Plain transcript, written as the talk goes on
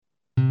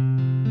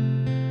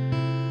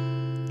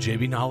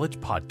JB Knowledge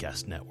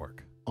Podcast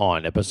Network.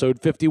 On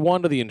episode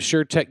 51 of the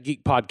InsurTech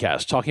Geek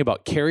Podcast, talking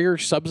about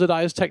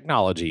carrier-subsidized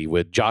technology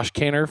with Josh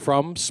Kanner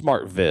from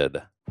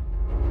SmartVid.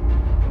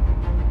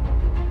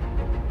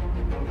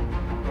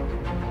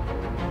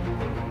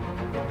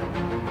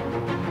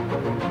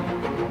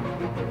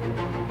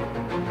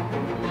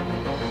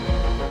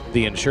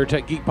 The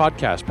InsurTech Geek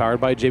Podcast,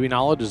 powered by JB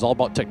Knowledge, is all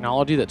about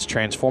technology that's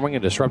transforming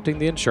and disrupting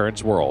the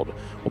insurance world.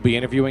 We'll be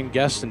interviewing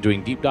guests and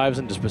doing deep dives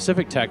into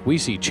specific tech we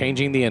see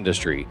changing the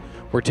industry.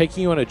 We're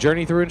taking you on a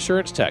journey through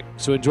insurance tech,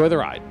 so enjoy the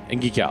ride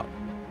and geek out.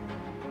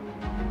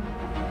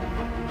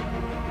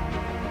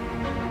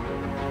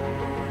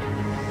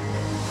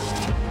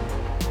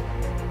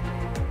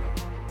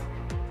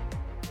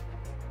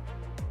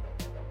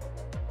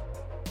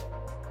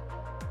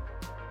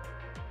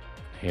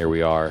 Here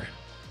we are.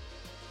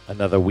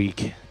 Another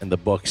week in the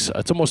books.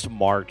 It's almost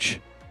March.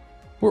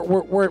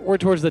 We're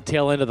towards the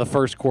tail end of the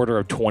first quarter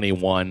of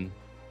 21.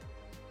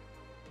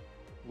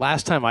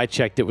 Last time I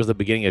checked, it was the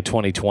beginning of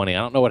 2020. I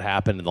don't know what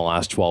happened in the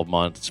last 12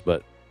 months,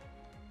 but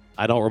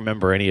I don't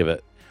remember any of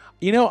it.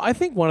 You know, I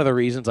think one of the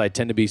reasons I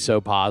tend to be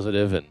so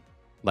positive and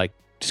like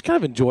just kind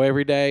of enjoy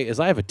every day is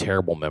I have a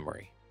terrible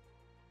memory.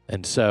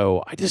 And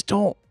so I just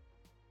don't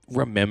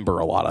remember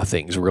a lot of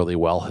things really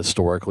well,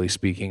 historically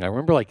speaking. I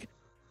remember like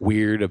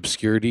weird,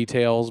 obscure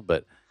details,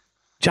 but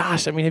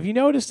Josh, I mean, have you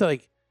noticed that,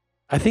 like,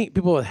 I think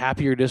people with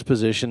happier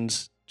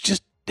dispositions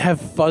just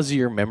have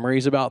fuzzier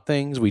memories about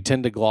things? We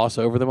tend to gloss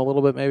over them a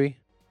little bit, maybe?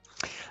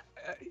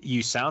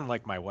 You sound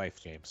like my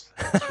wife, James.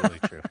 That's really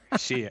true.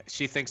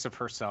 She thinks of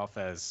herself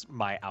as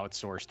my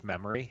outsourced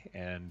memory,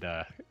 and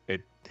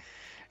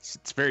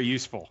it's very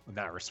useful in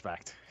that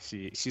respect.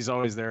 She's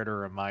always there to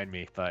remind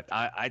me, but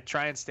I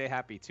try and stay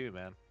happy too,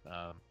 man.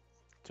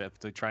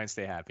 To try and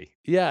stay happy.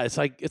 Yeah,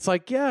 I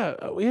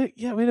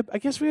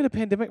guess we had a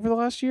pandemic for the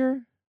last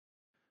year.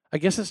 I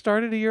guess it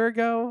started a year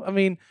ago. I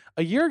mean,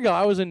 a year ago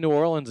I was in New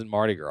Orleans in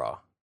Mardi Gras,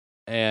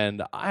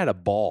 and I had a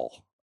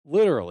ball.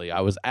 Literally,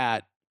 I was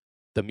at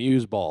the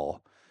Muse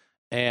Ball,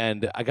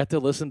 and I got to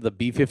listen to the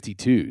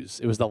B-52s.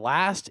 It was the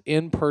last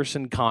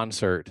in-person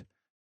concert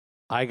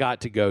I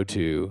got to go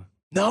to.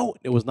 No,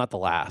 it was not the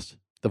last.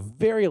 The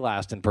very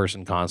last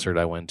in-person concert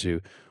I went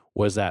to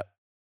was at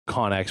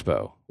Con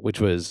Expo,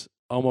 which was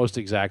almost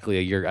exactly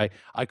a year.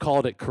 I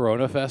called it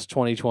Corona Fest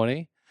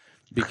 2020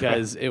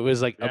 because it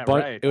was like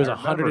it was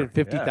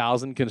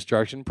 150,000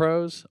 construction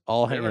pros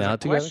all hanging out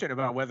together. Question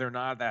about whether or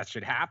not that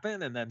should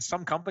happen, and then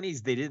some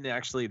companies they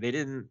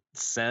didn't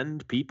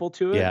send people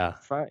to it. Yeah.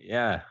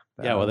 Yeah.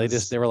 Well,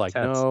 they were like,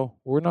 tense. No,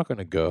 we're not going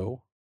to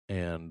go,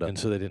 and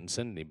so they didn't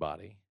send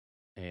anybody.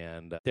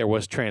 And there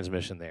was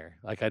transmission there.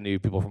 Like I knew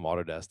people from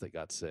Autodesk that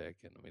got sick,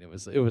 and I mean it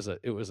was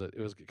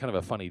kind of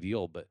a funny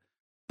deal, but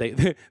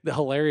they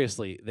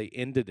hilariously they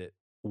ended it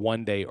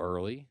one day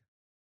early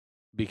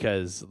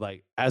because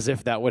like as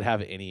if that would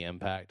have any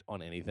impact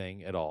on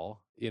anything at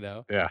all, you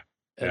know? Yeah.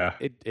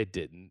 It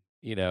didn't,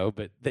 you know,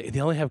 but they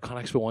only have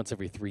ConExpo once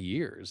every 3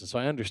 years. And so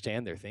I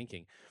understand their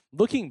thinking.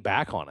 Looking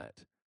back on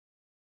it,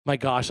 my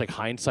gosh, like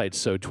hindsight's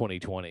so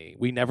 2020.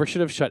 We never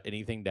should have shut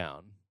anything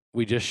down.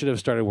 We just should have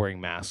started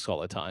wearing masks all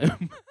the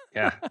time.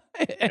 Yeah.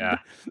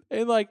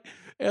 And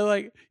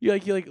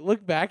you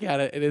look back at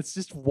it and it's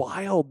just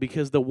wild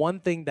because the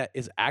one thing that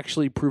is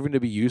actually proven to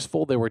be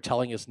useful they were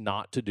telling us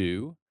not to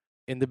do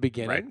in the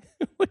beginning,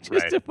 which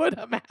is to put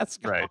a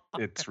mask on. Right.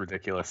 It's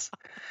ridiculous.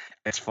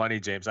 It's funny,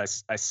 James.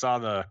 I saw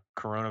the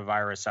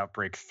coronavirus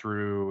outbreak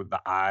through the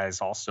eyes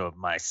also of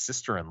my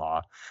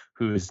sister-in-law,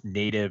 who's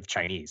native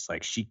Chinese.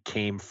 Like she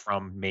came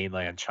from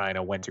mainland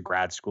China, went to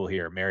grad school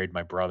here, married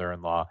my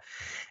brother-in-law,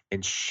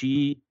 and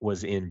she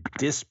was in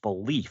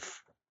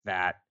disbelief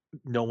that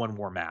no one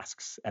wore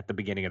masks at the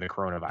beginning of the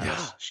coronavirus.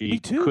 Yeah, she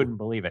couldn't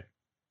believe it.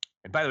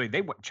 And by the way,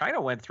 China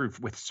went through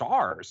with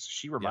SARS.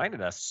 She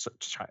reminded us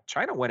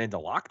China went into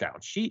lockdown.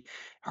 In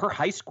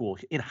high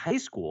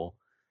school,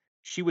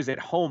 she was at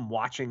home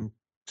watching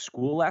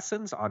school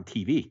lessons on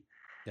TV.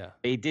 Yeah.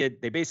 They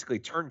basically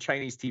turned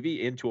Chinese TV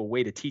into a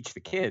way to teach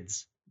the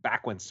kids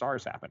back when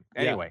SARS happened.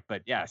 Anyway,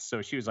 but yeah,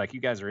 so she was like, you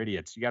guys are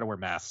idiots. You got to wear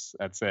masks.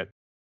 That's it.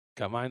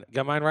 Got mine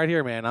right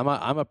here, man.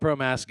 I'm a pro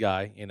mask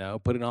guy. You know,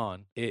 put it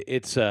on.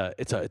 It's a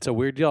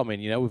weird deal. I mean,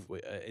 you know,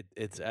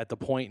 it's at the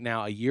point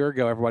now. A year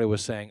ago, everybody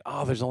was saying,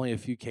 "Oh, there's only a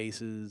few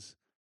cases."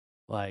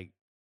 Like,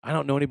 I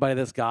don't know anybody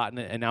that's gotten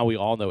it, and now we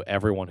all know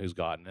everyone who's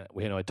gotten it.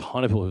 We know a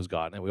ton of people who's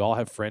gotten it. We all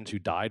have friends who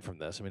died from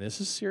this. I mean, this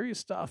is serious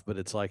stuff, but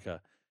it's like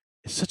it's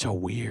been such a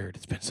weird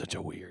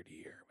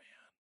year,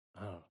 man.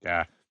 I don't know.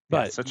 Yeah.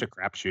 But it's such a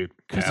crapshoot.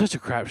 It's such a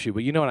crapshoot.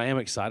 But you know what I am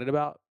excited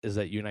about is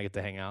that you and I get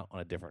to hang out on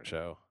a different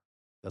show.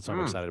 That's what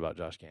I'm excited about,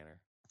 Josh Kanner.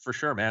 For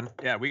sure, man.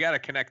 Yeah, we got to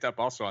connect up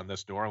also on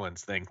this New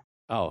Orleans thing.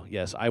 Oh,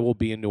 yes. I will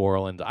be in New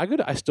Orleans.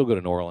 I still go to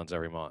New Orleans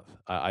every month.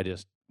 I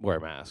just wear a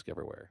mask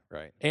everywhere,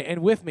 right?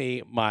 And with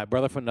me, my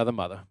brother from another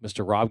mother,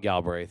 Mr. Rob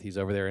Galbraith. He's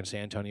over there in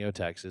San Antonio,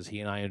 Texas. He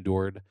and I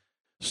endured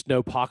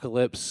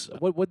snowpocalypse.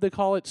 What would they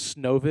call it?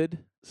 Snowvid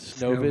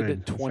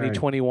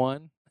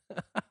 2021.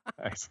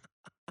 Nice.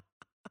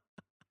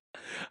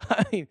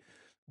 I mean,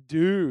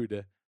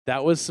 dude,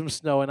 that was some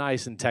snow and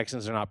ice, and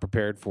Texans are not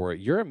prepared for it.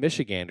 You're a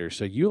Michigander,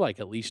 so you like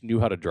at least knew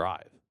how to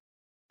drive.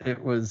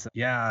 It was,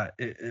 yeah,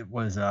 it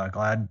was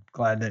glad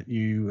that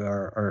you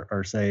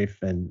are safe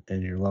and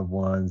your loved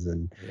ones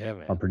and Yeah,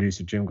 man. our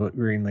producer Jim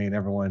Greenlee and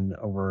everyone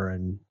over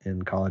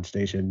in College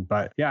Station.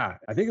 But yeah,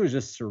 I think it was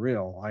just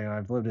surreal.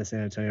 I've lived in San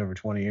Antonio for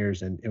 20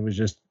 years, and it was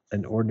just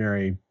an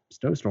ordinary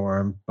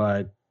snowstorm,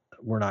 but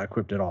we're not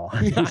equipped at all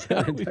in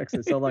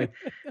Texas. So like,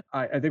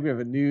 I think we have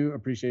a new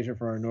appreciation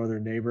for our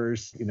northern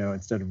neighbors.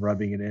 Instead of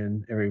rubbing it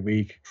in every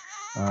week.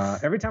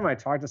 Every time I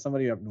talk to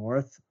somebody up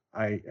north,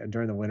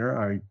 during the winter,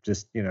 I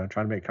just,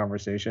 try to make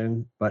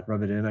conversation, but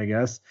rub it in, I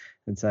guess,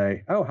 and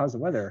say, "Oh, how's the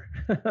weather?"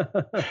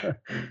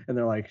 And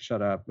they're like,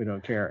 "Shut up, we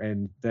don't care."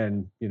 And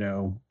then,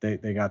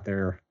 they got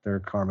their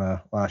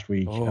karma last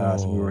week.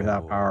 So we were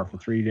without power for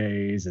 3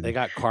 days, and They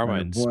got karma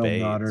in boiled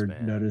spades, daughter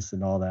man. notice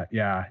and all that.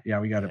 Yeah,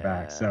 we got it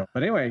back. So,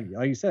 but anyway,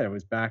 like you said, it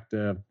was back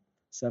to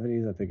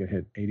 70s. I think it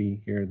hit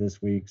 80 here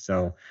this week.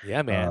 So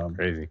Yeah, man.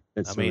 Crazy.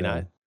 it's I mean,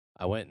 surreal.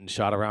 I went and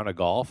shot a round of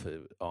golf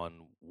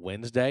on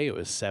Wednesday. It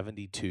was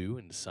 72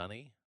 and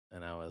sunny,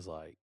 and I was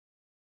like,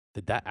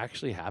 "Did that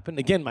actually happen?"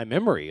 Again, my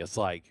memory. It's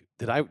like,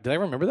 did I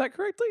remember that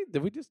correctly?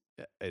 Did we just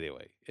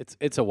anyway?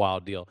 It's a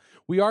wild deal.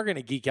 We are going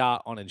to geek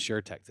out on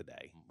InsureTech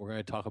today. We're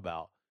going to talk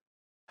about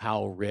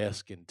how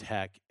risk and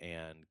tech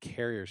and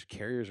carriers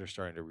are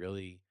starting to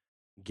really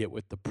get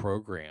with the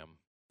program,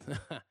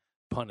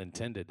 pun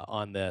intended,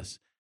 on this,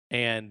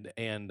 and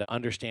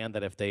understand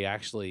that if they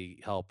actually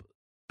help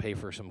pay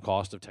for some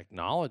cost of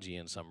technology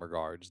in some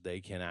regards,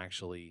 they can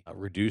actually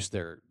reduce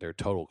their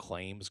total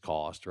claims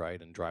cost, right,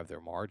 and drive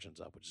their margins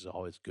up, which is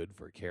always good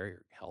for a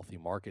carrier. Healthy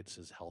markets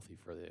is healthy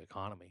for the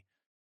economy.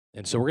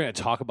 And so we're going to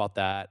talk about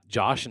that.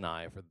 Josh and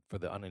I, for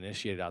the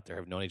uninitiated out there,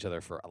 have known each other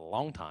for a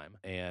long time.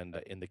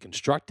 And in the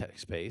construct tech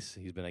space,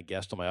 he's been a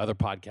guest on my other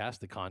podcast,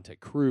 The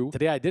Content Crew.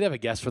 Today, I did have a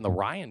guest from the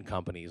Ryan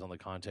Companies on The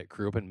Content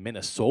Crew up in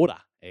Minnesota,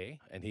 eh?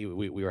 And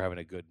we were having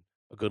a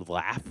good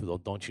laugh,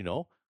 don't you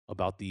know,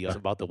 about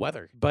the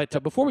weather.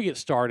 But before we get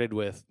started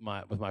with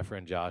my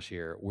friend Josh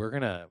here, we're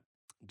gonna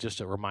just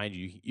to remind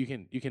you, you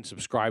can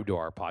subscribe to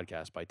our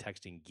podcast by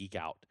texting Geek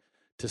Out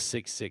to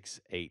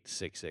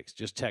 66866.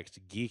 Just text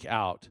Geek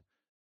Out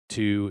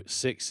to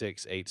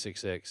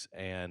 66866,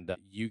 and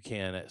you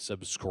can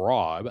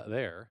subscribe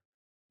there.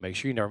 Make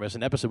sure you never miss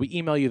an episode. We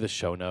email you the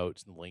show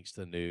notes and links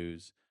to the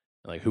news,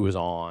 and like who was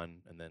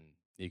on, and then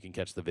you can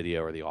catch the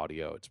video or the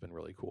audio. It's been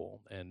really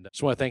cool. And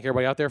just want to thank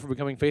everybody out there for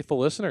becoming faithful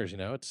listeners.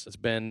 It's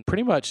been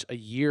pretty much a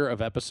year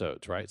of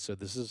episodes, right? So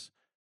this is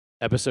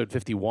episode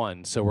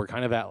 51. So we're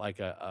kind of at like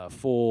a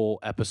full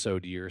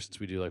episode year since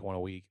we do like one a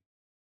week.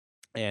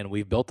 And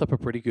we've built up a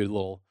pretty good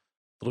little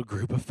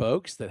group of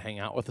folks that hang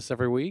out with us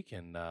every week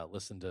and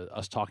listen to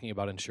us talking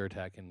about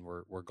InsureTech, and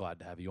we're glad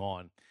to have you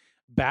on.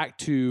 Back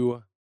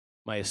to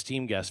my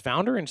esteemed guest,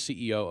 founder and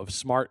CEO of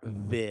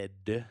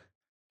SmartVid.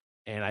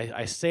 And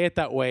I say it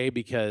that way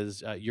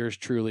because yours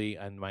truly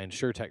and my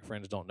InsureTech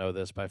friends don't know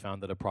this, but I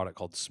founded a product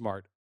called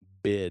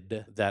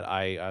SmartBid that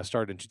I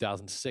started in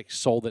 2006,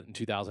 sold it in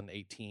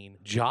 2018.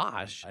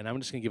 Josh, and I'm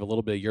just going to give a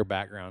little bit of your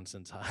background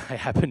since I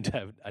happen to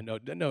have, I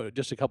know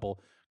just a couple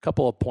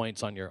of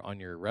points on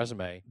your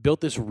resume.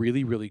 Built this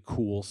really, really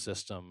cool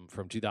system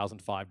from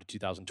 2005 to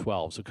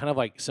 2012. So kind of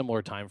like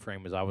similar time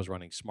frame as I was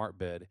running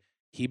SmartBid.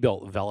 He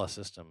built Vela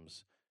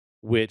Systems,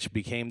 which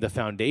became the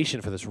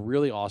foundation for this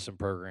really awesome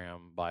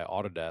program by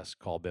Autodesk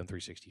called BIM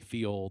 360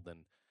 Field,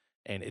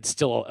 and it's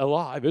still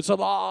alive. It's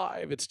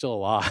alive. It's still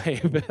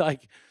alive.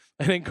 Like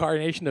an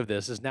incarnation of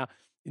this is now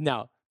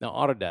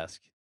Autodesk,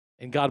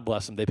 and God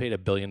bless them, they paid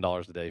 $1 billion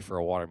a day for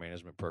a water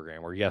management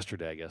program. Or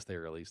yesterday, I guess they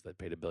released that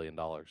paid $1 billion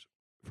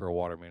for a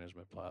water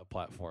management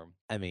platform.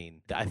 I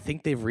mean, I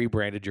think they've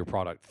rebranded your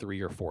product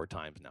 3 or 4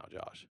 times now,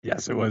 Josh.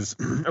 Yes, it was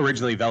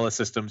originally Vela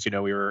Systems.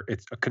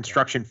 It's a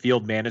construction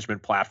field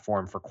management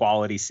platform for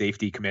quality,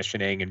 safety,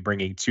 commissioning, and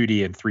bringing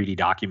 2D and 3D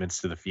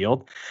documents to the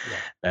field. Yeah.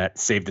 That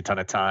saved a ton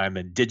of time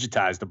and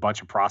digitized a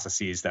bunch of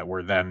processes that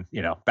were then,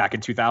 back in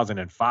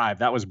 2005.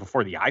 That was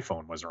before the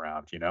iPhone was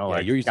around. Yeah,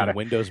 you're using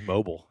Windows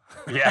Mobile.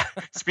 Yeah.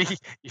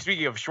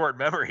 Speaking of short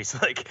memories,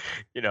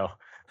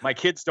 my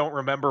kids don't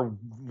remember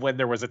when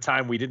there was a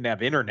time we didn't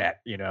have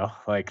internet,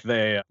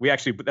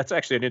 that's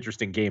actually an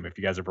interesting game. If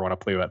you guys ever want to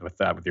play with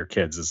that with your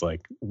kids, is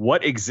like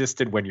what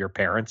existed when your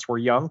parents were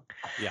young.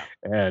 Yeah.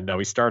 And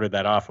we started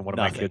that off. And one of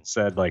my kids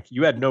said,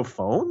 you had no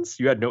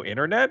phones, you had no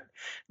internet.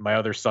 My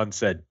other son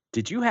said,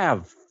 "Did you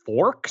have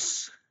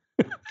forks?"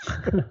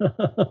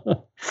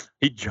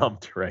 He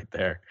jumped right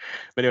there.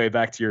 But anyway,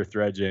 back to your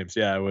thread, James.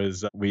 Yeah, it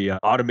was, we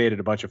automated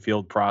a bunch of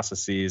field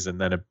processes,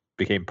 and then it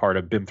became part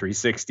of BIM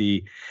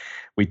 360.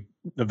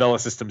 The Vela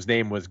Systems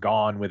name was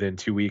gone within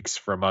 2 weeks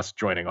from us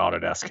joining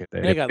Autodesk.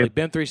 They got like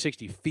BIM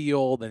 360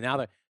 Field, and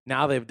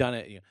now they've done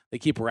it. They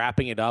keep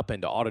wrapping it up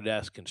into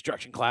Autodesk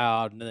Construction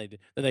Cloud, and then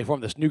they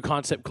form this new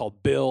concept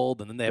called Build,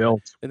 and then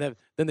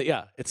they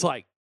have, it's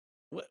like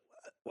what?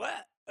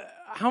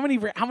 how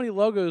many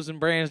logos and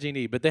brands do you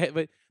need? But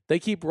they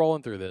keep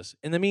rolling through this.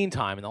 In the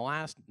meantime, in the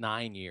last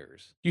 9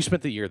 years, you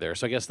spent the year there,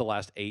 so I guess the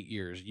last 8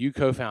 years, you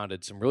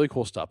co-founded some really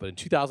cool stuff. But in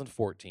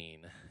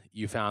 2014,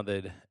 you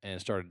founded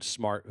and started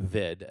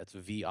SmartVid. That's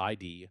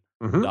VID.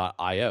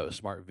 .io,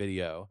 Smart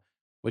Video,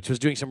 which was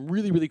doing some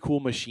really, really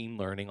cool machine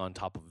learning on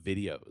top of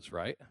videos,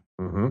 right?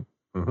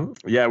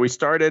 Yeah, we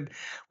started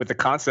with the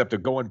concept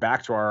of going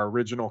back to our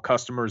original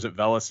customers at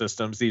Vela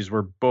Systems. These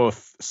were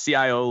both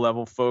CIO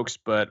level folks,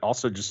 but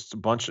also just a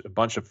bunch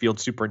of field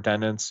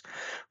superintendents,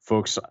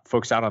 folks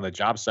out on the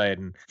job site,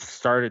 and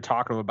started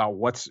talking about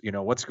what's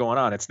going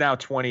on. It's now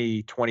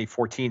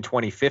 2014,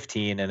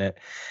 2015, and it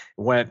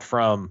went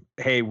from,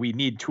 hey, we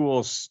need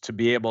tools to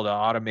be able to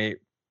automate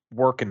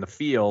work in the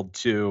field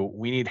to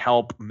we need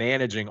help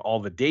managing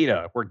all the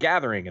data we're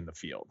gathering in the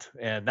field.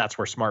 And that's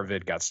where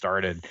SmartVid got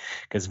started,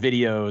 because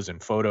videos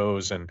and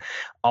photos and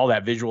all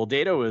that visual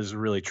data was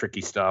really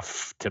tricky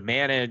stuff to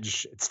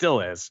manage. It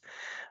still is.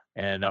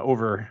 And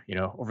over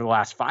the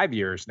last 5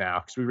 years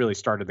now, because we really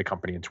started the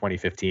company in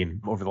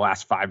 2015, over the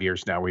last 5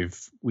 years now,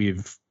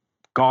 we've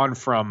gone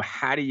from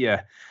how do you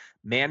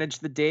manage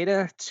the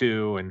data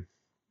to, and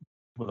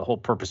well, the whole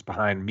purpose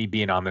behind me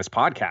being on this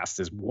podcast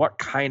is what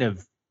kind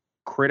of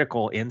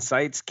critical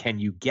insights can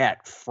you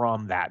get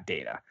from that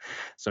data?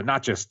 So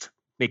not just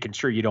making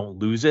sure you don't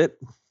lose it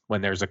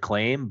when there's a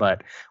claim,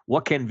 but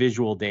what can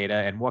visual data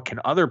and what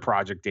can other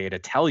project data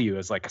tell you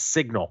as like a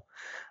signal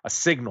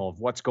of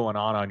what's going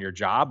on your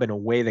job in a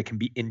way that can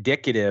be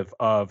indicative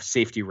of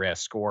safety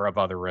risk or of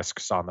other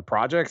risks on the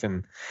project.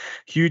 And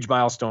huge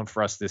milestone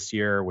for us this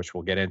year, which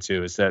we'll get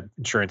into, is that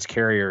insurance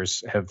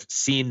carriers have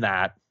seen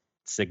that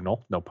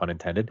signal, no pun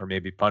intended, or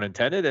maybe pun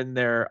intended, and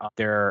they're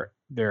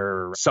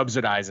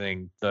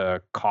subsidizing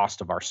the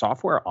cost of our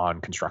software on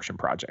construction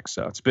projects.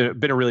 So it's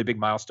been a really big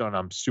milestone.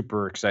 I'm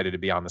super excited to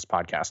be on this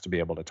podcast to be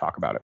able to talk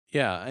about it.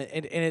 Yeah,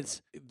 and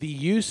it's the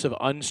use of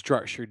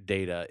unstructured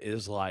data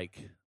is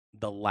like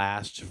the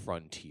last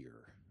frontier,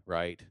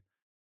 right?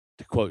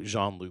 To quote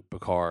Jean-Luc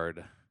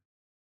Picard,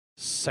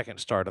 second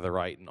star to the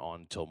right and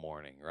on till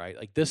morning, right?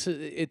 Like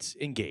it's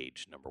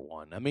engaged, number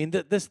one. I mean,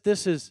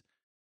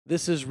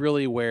 this is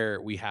really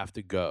where we have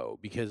to go,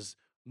 because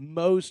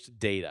most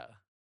data,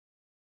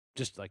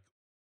 just like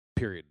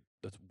period,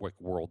 that's like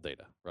world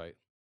data, right?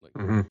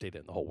 Like data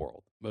in the whole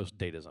world. Most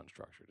data is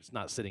unstructured. It's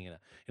not sitting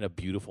in a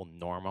beautiful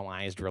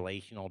normalized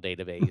relational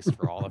database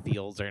for all the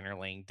fields are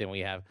interlinked, and we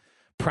have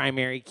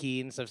primary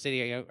key and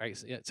subsidiary,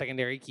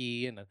 secondary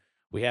key, and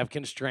we have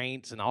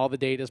constraints, and all the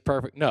data is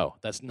perfect. No,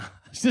 that's not.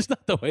 It's just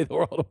not the way the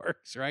world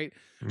works, right?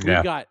 Yeah.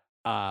 We've got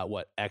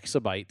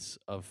exabytes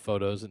of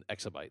photos and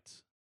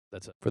exabytes.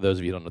 That's it. For those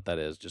of you who don't know what that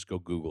is, just go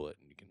Google it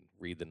and you can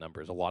read the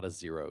numbers. A lot of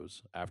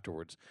zeros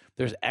afterwards.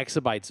 There's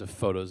exabytes of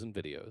photos and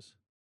videos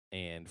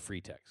and free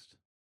text,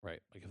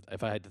 right? Like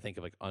if I had to think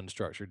of like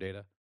unstructured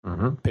data,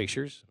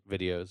 pictures,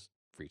 videos,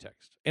 free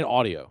text, and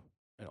audio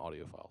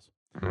files.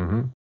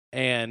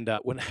 And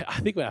when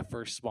I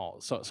first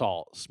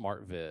saw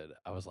SmartVid,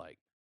 I was like,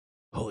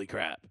 holy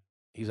crap,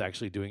 he's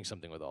actually doing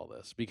something with all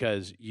this,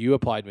 because you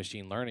applied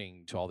machine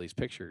learning to all these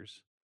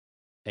pictures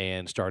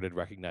and started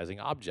recognizing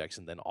objects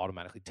and then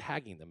automatically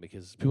tagging them,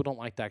 because people don't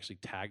like to actually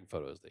tag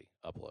photos they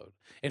upload.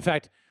 In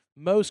fact,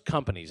 most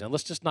companies, and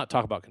let's just not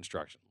talk about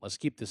construction. Let's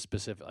keep this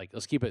specific,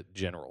 let's keep it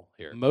general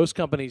here. Most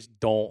companies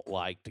don't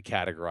like to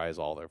categorize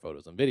all their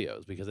photos and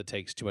videos because it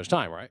takes too much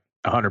time, right?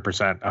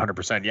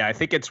 100%. Yeah, I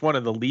think it's one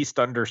of the least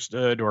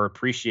understood or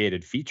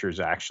appreciated features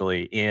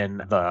actually in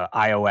the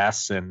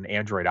iOS and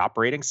Android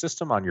operating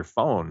system on your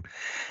phone,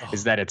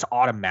 is that it's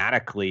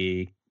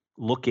automatically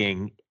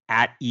looking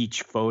at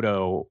each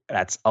photo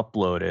that's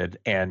uploaded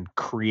and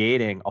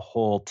creating a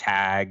whole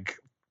tag.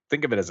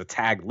 Think of it as a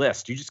tag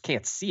list. You just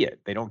can't see it.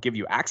 They don't give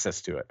you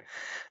access to it.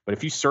 But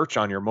if you search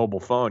on your mobile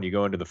phone, you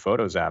go into the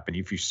Photos app, and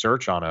if you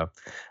search on a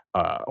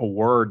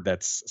word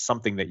that's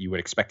something that you would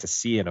expect to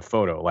see in a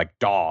photo, like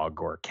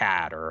dog or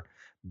cat or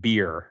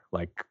beer,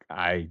 like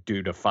I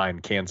do to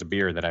find cans of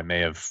beer that I may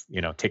have,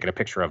 taken a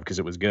picture of because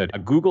it was good.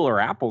 Google or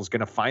Apple is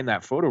going to find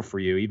that photo for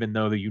you, even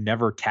though you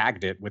never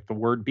tagged it with the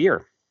word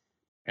beer.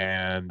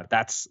 And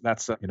that's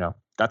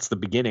the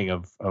beginning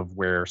of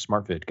where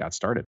SmartVid got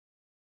started.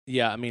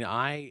 Yeah, I mean,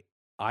 I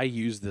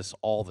use this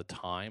all the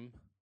time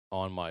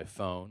on my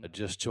phone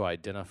just to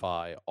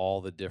identify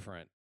all the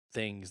different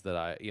things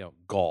that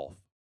golf,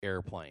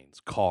 airplanes,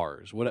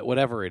 cars,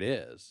 whatever it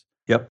is.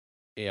 Yep.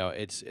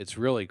 It's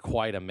really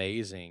quite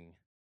amazing.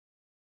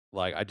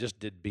 Like, I just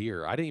did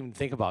beer. I didn't even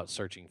think about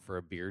searching for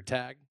a beer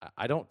tag.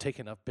 I don't take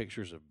enough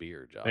pictures of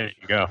beer, Josh. There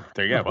you go.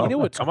 Well, you know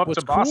what's come up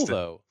what's to cool Boston,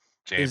 though,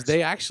 James. is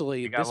they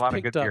actually got a lot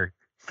of good beer.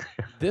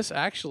 This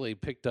actually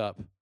picked up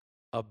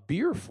a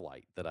beer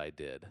flight that I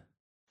did.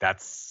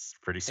 That's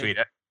pretty sweet.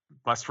 It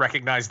must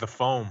recognize the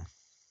foam.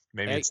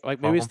 Maybe it's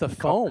the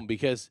foam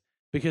because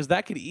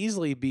that could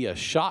easily be a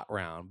shot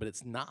round, but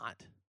it's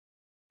not.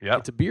 Yeah,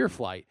 it's a beer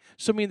flight.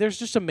 So I mean, there's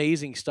just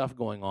amazing stuff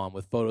going on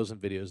with photos and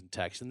videos and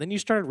text. And then you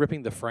started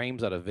ripping the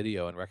frames out of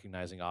video and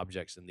recognizing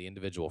objects in the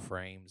individual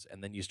frames.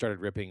 And then you started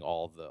ripping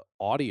all the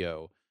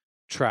audio,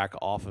 track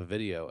off a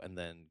video and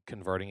then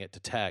converting it to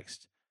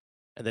text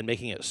and then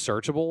making it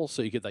searchable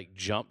so you could like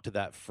jump to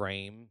that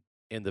frame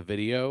in the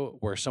video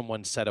where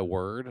someone said a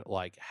word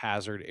like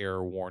hazard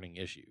error warning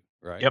issue,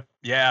 right? Yep.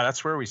 Yeah,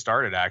 that's where we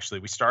started actually.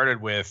 We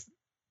started with You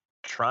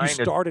trying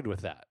to started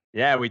with that.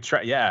 Yeah,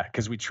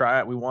 because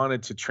we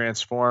wanted to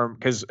transform,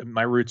 because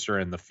my roots are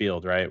in the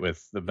field, right?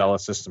 With the Vela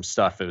system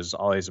stuff, it was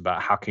always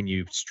about how can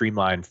you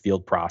streamline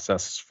field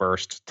processes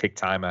first, take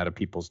time out of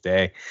people's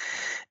day.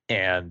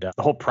 And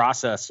the whole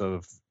process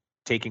of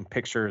taking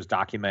pictures,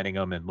 documenting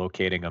them, and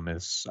locating them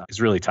is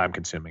really time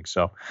consuming.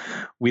 So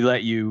we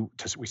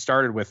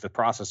started with the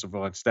process of,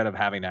 well, instead of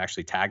having to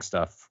actually tag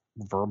stuff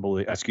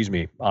verbally,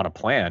 on a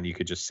plan, you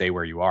could just say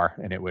where you are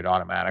and it would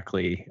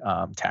automatically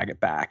tag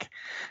it back.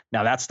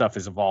 Now that stuff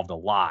has evolved a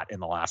lot in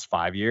the last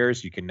 5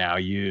 years. You can now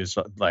use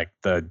like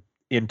the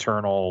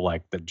internal,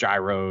 like the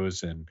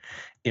gyros and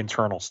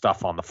internal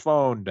stuff on the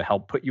phone to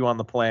help put you on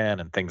the plan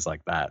and things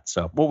like that.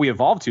 So what we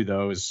evolved to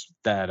though is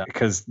that,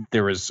 because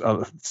there was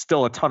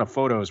still a ton of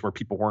photos where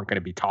people weren't going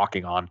to be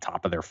talking on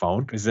top of their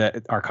phone, is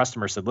that our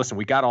customers said, listen,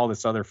 we got all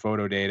this other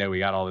photo data, we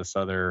got all this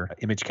other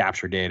image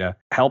capture data,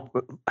 help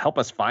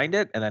us find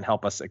it and then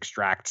help us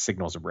extract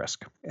signals of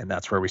risk. And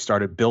that's where we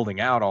started building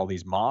out all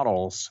these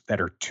models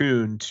that are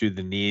tuned to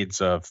the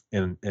needs of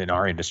in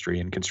our industry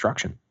in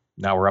construction.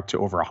 Now we're up to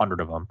over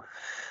 100 of them,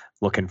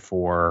 looking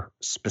for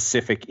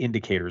specific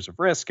indicators of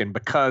risk. And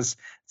because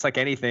it's like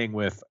anything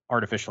with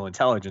artificial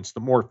intelligence, the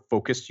more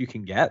focused you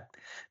can get,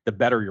 the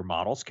better your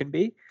models can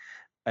be,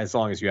 as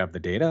long as you have the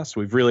data.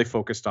 So we've really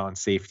focused on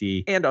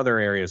safety and other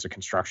areas of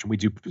construction. We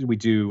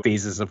do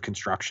phases of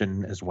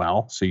construction as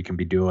well. So you can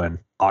be doing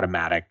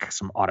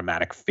some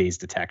automatic phase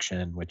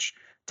detection, which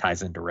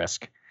ties into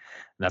risk.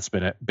 And that's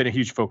been a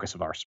huge focus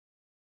of ours.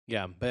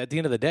 Yeah, but at the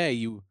end of the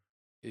day,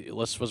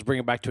 let's bring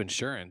it back to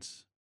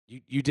insurance.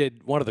 You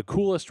did one of the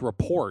coolest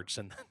reports,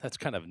 and that's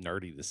kind of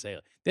nerdy to say.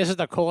 This is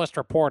the coolest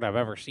report I've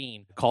ever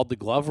seen, called the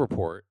Glove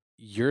Report.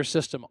 Your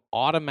system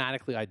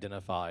automatically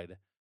identified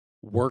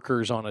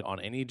workers on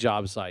any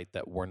job site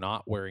that were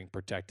not wearing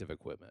protective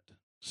equipment.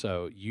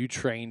 So you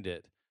trained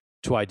it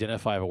to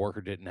identify if a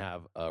worker didn't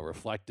have a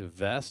reflective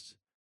vest,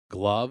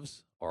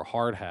 gloves, or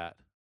hard hat,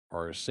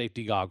 or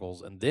safety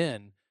goggles. And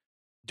then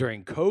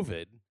during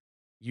COVID,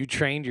 you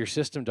trained your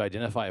system to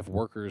identify if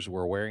workers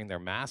were wearing their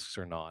masks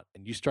or not,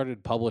 and you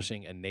started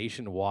publishing a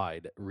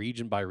nationwide,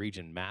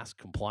 region-by-region mask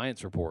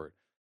compliance report,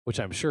 which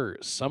I'm sure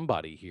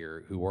somebody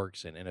here who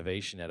works in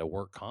innovation at a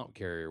work comp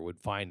carrier would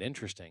find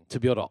interesting, to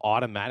be able to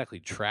automatically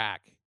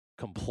track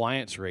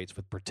compliance rates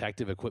with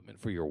protective equipment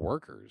for your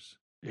workers.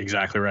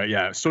 Exactly right.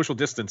 Yeah, social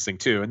distancing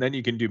too, and then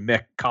you can do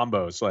mix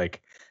combos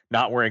like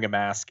not wearing a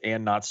mask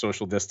and not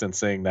social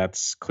distancing.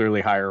 That's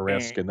clearly higher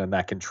risk, and then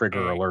that can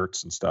trigger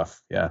alerts and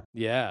stuff.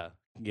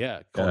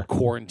 Yeah, called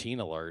quarantine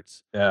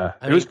alerts. Yeah,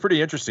 it was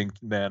pretty interesting,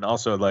 man.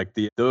 Also, like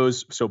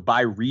so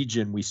by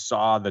region, we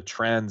saw the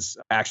trends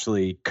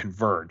actually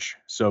converge.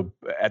 So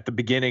at the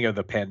beginning of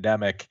the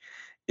pandemic,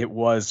 it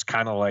was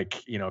kind of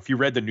like, if you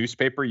read the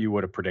newspaper, you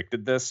would have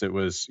predicted this. It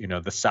was,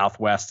 the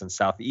Southwest and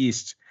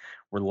Southeast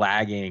were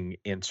lagging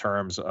in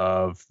terms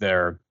of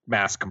their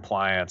mask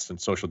compliance and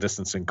social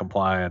distancing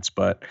compliance.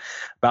 But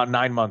about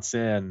 9 months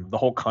in, the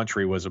whole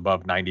country was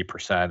above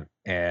 90%.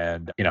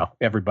 And,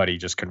 everybody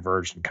just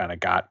converged and kind of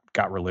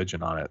got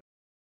religion on it.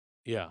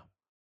 Yeah,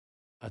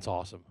 that's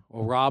awesome.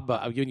 Well, Rob,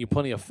 I've given you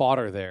plenty of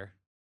fodder there.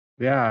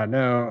 Yeah,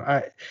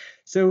 no.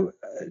 So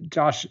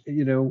Josh,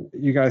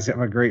 you guys have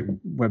a great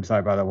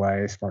website, by the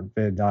way,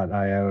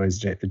 smartvid.io, as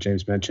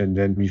James mentioned,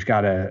 and you've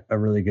got a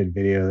really good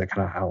video that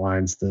kind of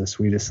outlines the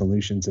suite of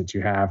solutions that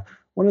you have.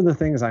 One of the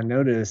things I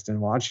noticed in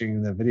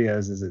watching the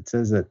videos is it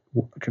says that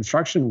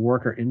construction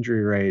worker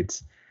injury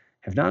rates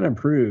have not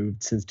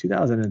improved since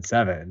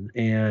 2007,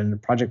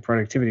 and project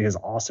productivity has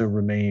also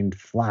remained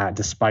flat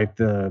despite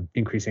the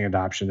increasing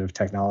adoption of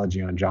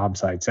technology on job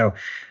sites. So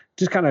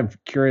just kind of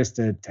curious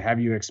to have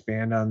you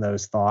expand on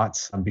those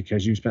thoughts,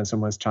 because you spent so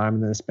much time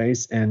in this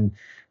space. And,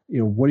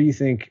 what do you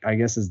think, I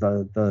guess, is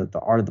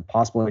the art of the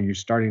possible? Are you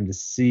starting to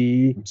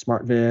see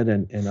SmartVid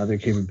and other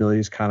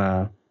capabilities kind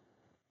of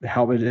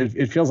help?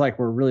 It feels like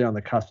we're really on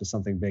the cusp of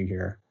something big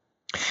here.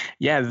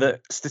 Yeah, the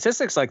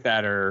statistics like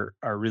that are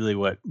really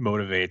what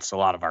motivates a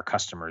lot of our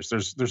customers.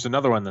 There's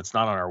another one that's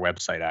not on our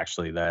website,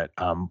 actually, that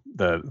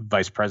the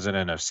vice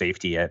president of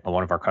safety at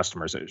one of our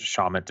customers at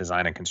Shawmut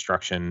Design and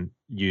Construction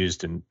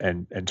used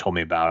and told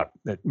me about,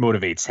 that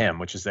motivates him,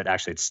 which is that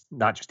actually it's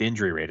not just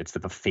injury rate, it's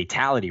that the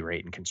fatality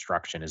rate in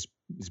construction is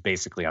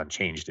basically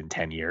unchanged in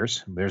 10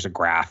 years. There's a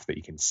graph that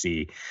you can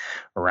see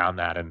around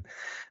that, and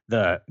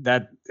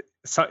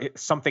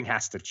something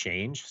has to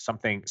change.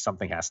 Something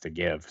has to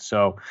give.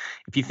 So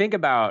if you think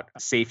about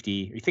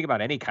safety, you think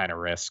about any kind of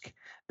risk,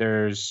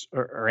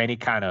 or any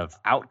kind of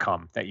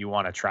outcome that you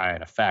want to try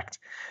and affect,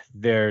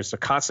 there's a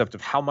concept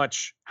of how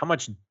much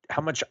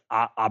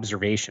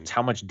observations,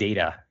 how much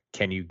data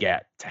can you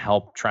get to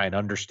help try and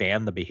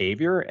understand the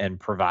behavior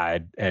and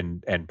provide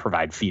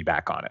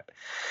feedback on it.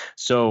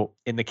 So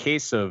in the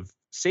case of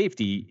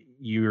safety,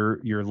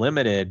 you're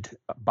limited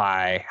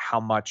by how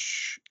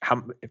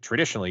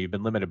traditionally you've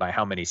been limited by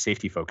how many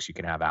safety folks you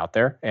can have out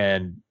there,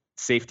 and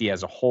safety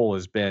as a whole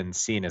has been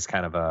seen as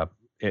kind of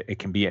it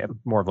can be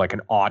more of like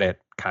an audit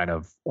kind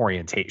of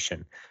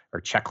orientation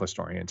or checklist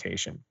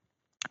orientation.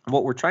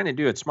 What we're trying to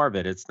do at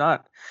SmartVid,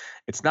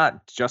 it's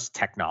not just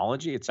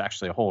technology, it's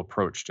actually a whole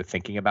approach to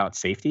thinking about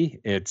safety.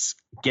 It's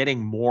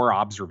getting more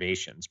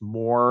observations,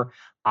 more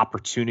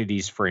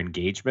opportunities for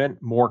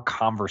engagement, more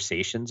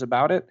conversations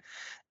about it,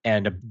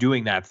 and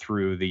doing that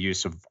through the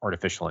use of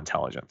artificial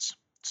intelligence.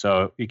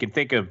 So you can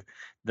think of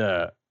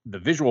the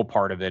visual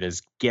part of it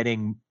as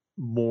getting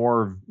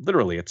more,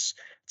 literally, it's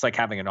like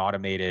having an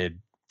automated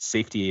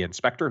safety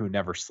inspector who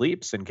never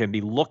sleeps and can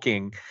be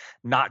looking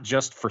not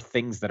just for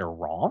things that are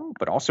wrong,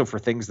 but also for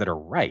things that are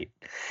right.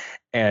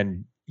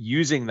 And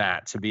using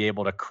that to be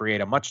able to create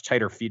a much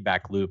tighter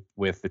feedback loop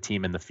with the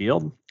team in the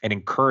field and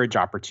encourage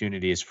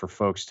opportunities for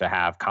folks to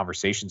have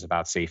conversations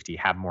about safety,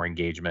 have more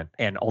engagement,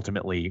 and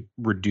ultimately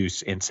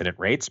reduce incident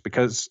rates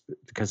because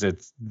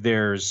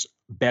there's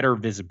better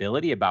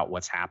visibility about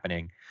what's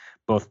happening,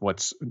 both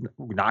what's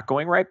not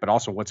going right, but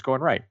also what's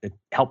going right. It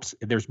helps.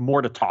 There's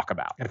more to talk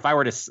about. And if I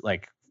were to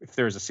if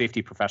there's a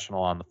safety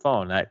professional on the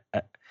phone,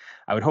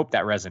 I would hope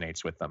that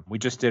resonates with them. We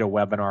just did a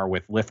webinar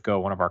with Lithgow,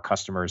 one of our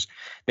customers.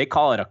 They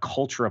call it a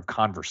culture of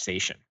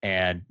conversation,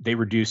 and they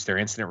reduced their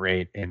incident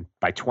rate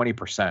by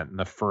 20% in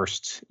the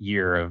first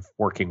year of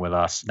working with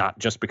us, not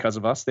just because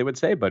of us, they would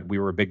say, but we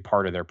were a big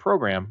part of their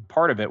program.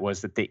 Part of it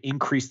was that they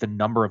increased the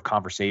number of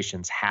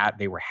conversations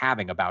they were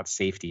having about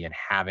safety and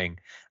having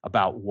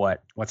about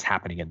what's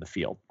happening in the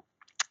field.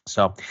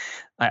 So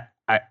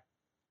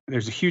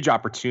there's a huge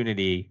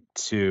opportunity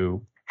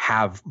to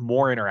have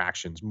more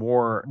interactions,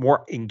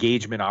 more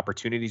engagement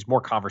opportunities, more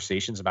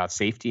conversations about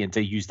safety, and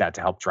to use that to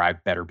help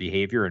drive better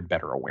behavior and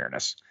better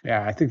awareness.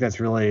 Yeah, I think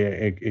that's really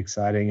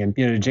exciting. And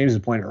to James's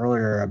point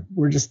earlier,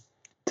 we're just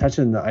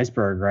touching the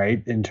iceberg,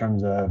 right? In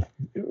terms of,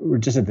 we're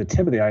just at the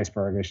tip of the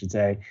iceberg, I should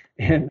say,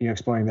 and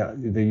exploring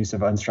the use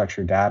of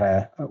unstructured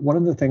data. One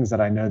of the things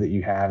that I know that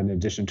you have, in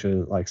addition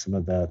to like some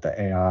of the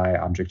AI,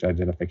 object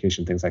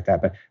identification, things like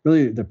that, but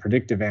really the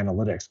predictive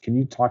analytics. Can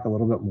you talk a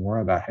little bit more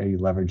about how you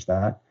leverage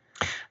that?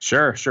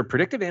 Sure.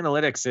 Predictive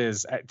analytics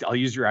is, I'll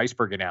use your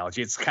iceberg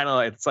analogy. It's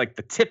like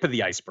the tip of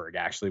the iceberg,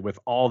 actually, with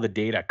all the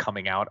data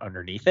coming out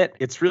underneath it.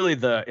 It's really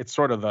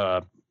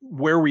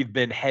where we've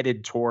been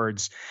headed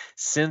towards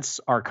since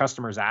our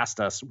customers asked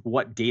us,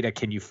 what data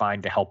can you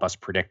find to help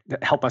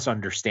us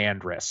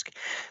understand risk?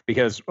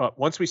 Because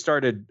once we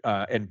started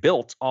and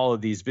built all of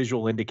these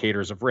visual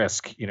indicators of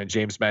risk,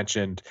 James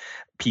mentioned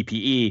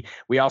PPE,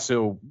 we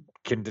also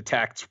can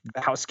detect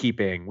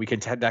housekeeping. We can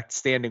detect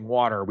standing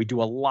water. We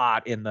do a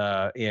lot in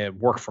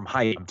work from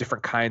height,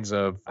 different kinds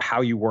of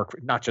how you work,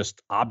 not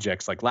just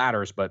objects like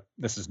ladders, but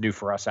this is new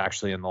for us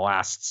actually in the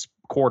last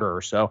quarter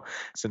or so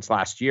since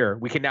last year.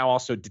 We can now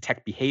also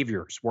detect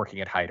behaviors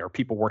working at height. Are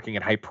people working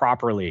at height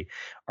properly?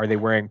 Are they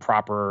wearing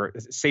proper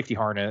safety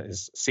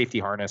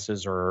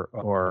harnesses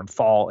or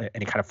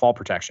any kind of fall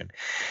protection?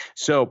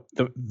 So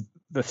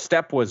the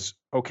step was,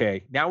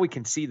 okay, now we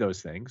can see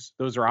those things.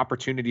 Those are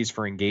opportunities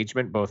for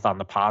engagement, both on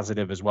the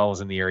positive as well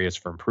as in the areas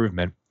for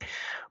improvement.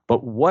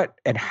 But what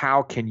and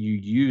how can you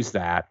use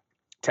that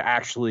to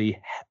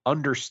actually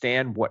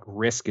understand what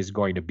risk is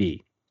going to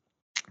be?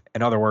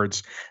 In other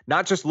words,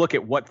 not just look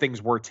at what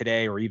things were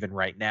today or even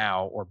right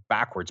now or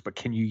backwards, but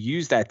can you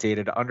use that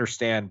data to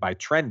understand by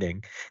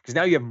trending? Because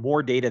now you have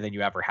more data than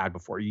you ever had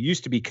before. You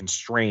used to be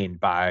constrained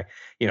by,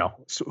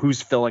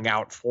 who's filling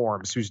out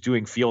forms, who's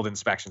doing field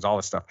inspections, all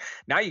this stuff.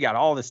 Now you got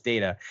all this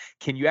data.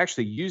 Can you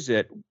actually use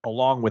it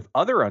along with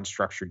other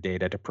unstructured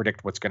data to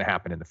predict what's going to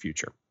happen in the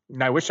future?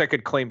 And I wish I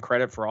could claim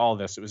credit for all of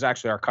this. It was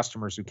actually our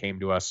customers who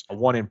came to us.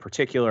 One in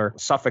particular,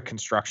 Suffolk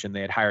Construction,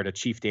 they had hired a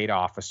chief data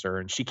officer,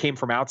 and she came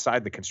from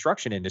outside the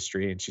construction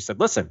industry. And she said,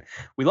 listen,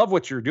 we love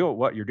what you're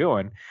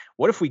doing.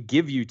 What if we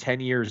give you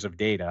 10 years of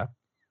data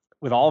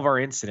with all of our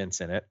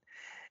incidents in it?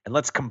 And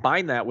let's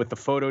combine that with the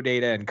photo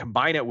data and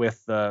combine it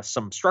with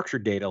some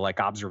structured data like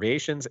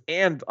observations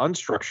and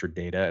unstructured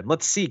data. And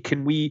let's see,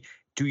 can we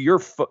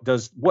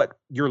does what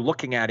you're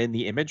looking at in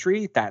the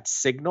imagery, that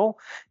signal,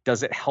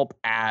 does it help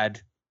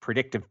add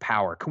predictive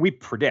power? Can we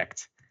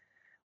predict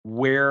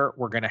where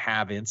we're going to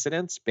have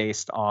incidents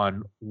based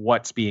on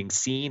what's being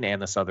seen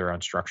and this other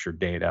unstructured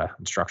data,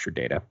 structured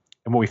data?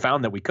 And what we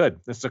found that we could,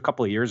 this is a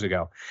couple of years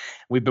ago.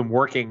 We've been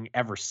working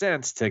ever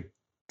since to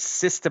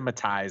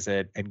systematize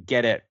it and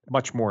get it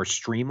much more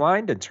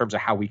streamlined in terms of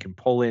how we can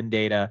pull in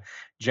data,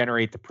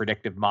 generate the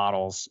predictive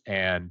models,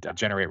 and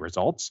generate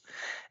results.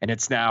 And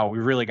we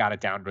really got it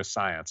down to a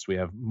science. We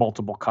have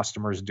multiple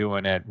customers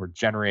doing it. We're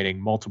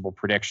generating multiple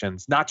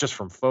predictions, not just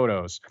from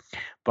photos,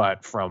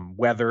 but from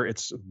weather.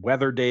 It's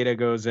weather data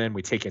goes in.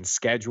 We take in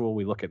schedule.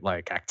 We look at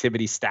like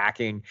activity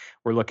stacking.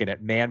 We're looking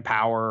at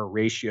manpower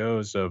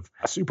ratios of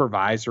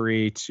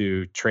supervisory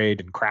to trade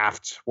and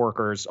craft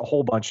workers, a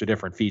whole bunch of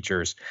different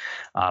features,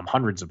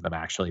 hundreds of them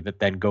actually, that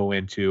then go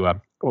into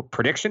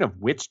prediction of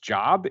which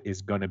job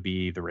is going to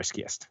be the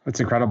riskiest. That's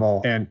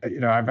incredible. And,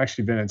 I've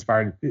actually been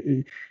inspired.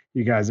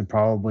 You guys have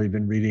probably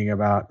been reading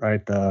about,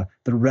 right, the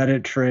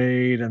Reddit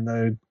trade and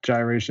the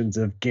gyrations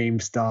of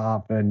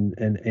GameStop and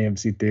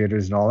AMC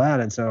theaters and all that.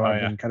 And so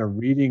I've been kind of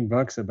reading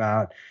books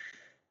about,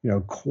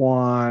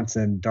 quants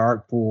and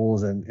dark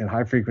pools and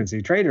high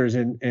frequency traders.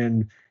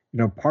 And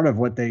part of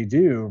what they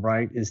do,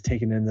 right, is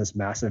taking in this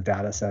massive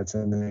data sets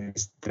and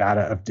this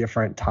data of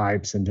different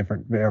types and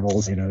different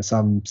variables,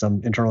 some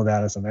internal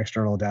data, some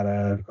external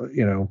data,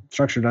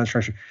 structured,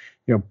 unstructured,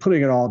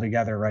 putting it all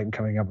together, right, and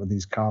coming up with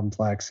these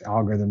complex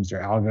algorithms or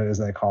algos,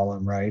 they call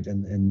them, right,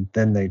 and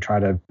then they try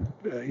to,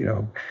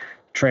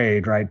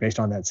 trade, right, based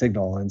on that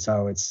signal. And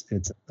so it's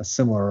a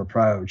similar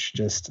approach,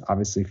 just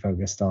obviously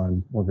focused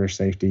on worker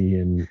safety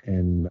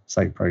and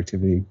site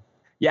productivity.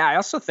 Yeah, I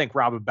also think,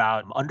 Rob,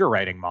 about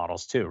underwriting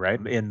models too,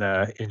 right? In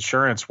the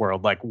insurance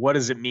world, like what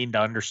does it mean to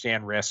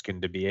understand risk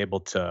and to be able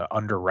to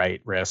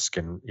underwrite risk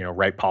and,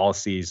 write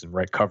policies and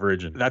write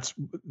coverage? And that's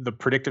the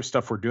predictive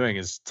stuff we're doing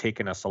is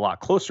taking us a lot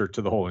closer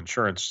to the whole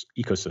insurance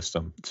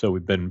ecosystem. So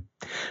we've been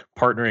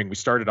partnering. We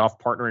started off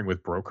partnering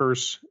with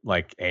brokers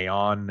like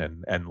Aon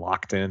and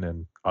Lockton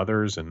and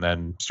others, and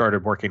then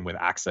started working with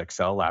AXA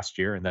XL last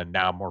year. And then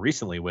now more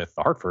recently with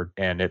The Hartford.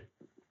 And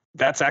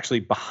that's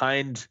actually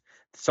behind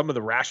some of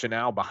the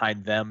rationale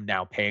behind them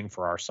now paying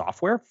for our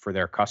software for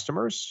their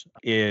customers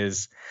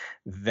is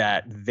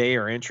that they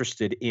are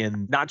interested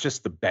in not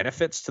just the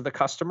benefits to the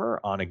customer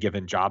on a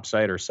given job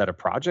site or set of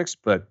projects,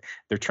 but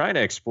they're trying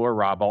to explore,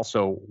 Rob,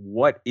 also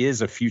what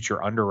is a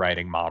future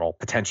underwriting model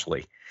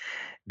potentially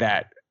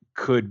that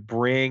could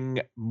bring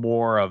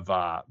more of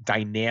a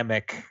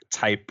dynamic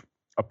type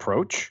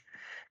approach,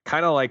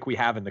 kind of like we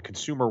have in the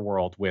consumer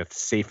world with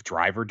safe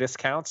driver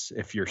discounts.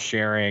 If you're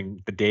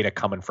sharing the data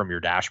coming from your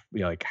dash,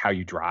 like how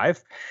you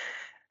drive,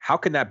 how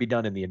can that be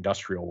done in the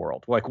industrial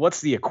world? Like, what's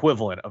the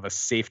equivalent of a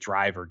safe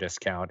driver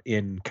discount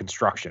in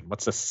construction?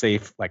 What's a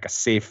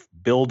safe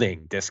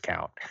building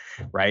discount,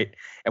 right?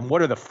 And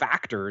what are the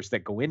factors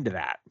that go into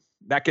that?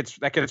 That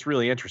gets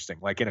really interesting.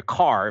 Like in a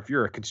car, if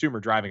you're a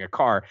consumer driving a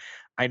car,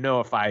 I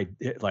know if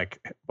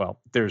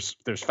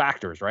there's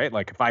factors, right?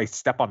 Like if I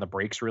step on the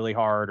brakes really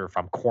hard, or if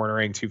I'm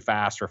cornering too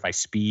fast, or if I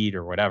speed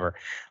or whatever,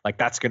 like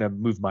that's going to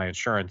move my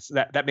insurance.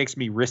 That makes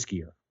me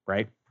riskier,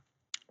 right?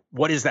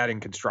 What is that in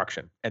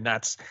construction? And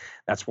that's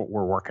what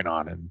we're working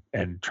on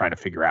and trying to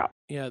figure out.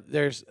 Yeah,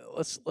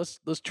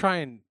 let's try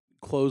and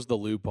close the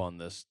loop on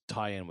this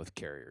tie-in with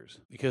carriers,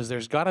 because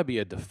there's got to be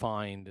a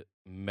defined,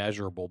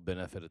 measurable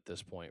benefit at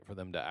this point for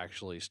them to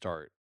actually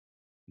start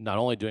not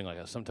only doing like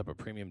some type of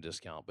premium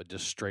discount, but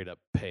just straight up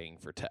paying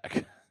for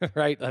tech,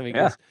 right? I mean,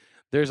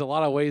 there's a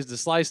lot of ways to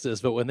slice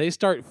this, but when they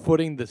start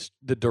footing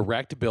the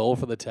direct bill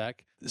for the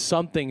tech,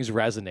 something's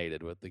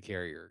resonated with the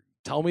carrier.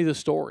 Tell me the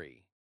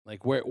story.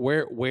 Like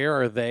where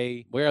are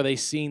they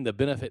seeing the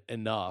benefit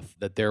enough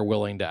that they're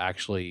willing to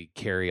actually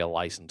carry a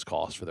license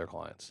cost for their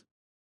clients?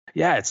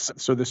 Yeah, it's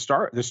so the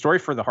story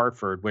for The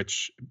Hartford,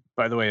 which,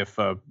 by the way, if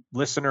a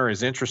listener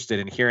is interested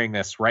in hearing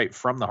this right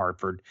from The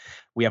Hartford,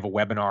 we have a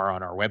webinar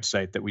on our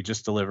website that we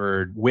just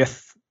delivered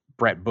with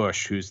Brett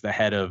Bush, who's the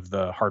head of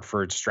the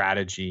Hartford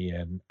strategy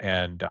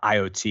and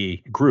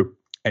IoT group,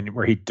 and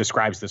where he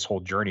describes this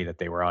whole journey that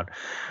they were on.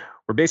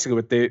 Where basically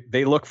what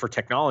they look for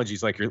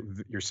technologies like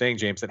you're saying,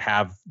 James, that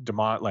have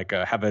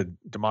a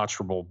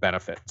demonstrable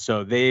benefit.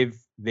 So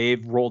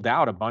they've rolled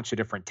out a bunch of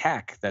different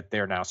tech that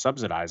they're now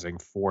subsidizing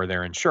for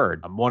their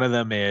insured. One of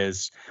them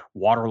is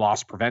water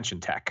loss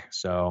prevention tech.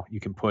 So you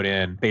can put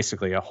in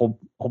basically a whole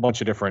bunch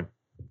of different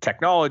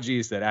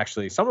technologies that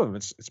actually, some of them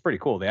it's pretty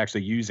cool. They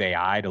actually use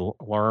AI to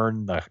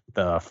learn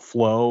the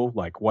flow,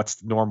 like what's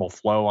the normal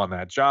flow on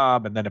that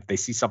job, and then if they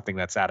see something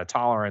that's out of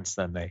tolerance,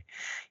 then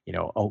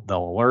they'll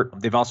alert.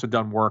 They've also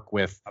done work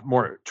with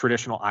more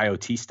traditional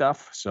IoT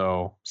stuff,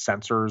 so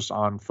sensors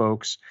on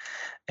folks.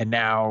 And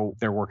now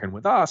they're working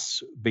with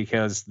us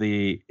because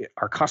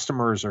our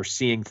customers are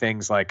seeing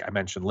things like I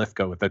mentioned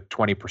Lithgow with a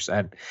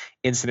 20%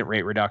 incident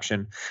rate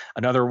reduction.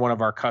 Another one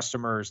of our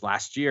customers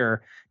last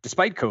year,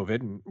 despite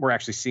COVID, and we're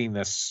actually seeing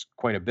this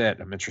quite a bit.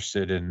 I'm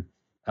interested in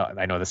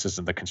I know this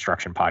isn't the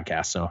construction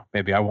podcast, so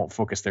maybe I won't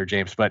focus there,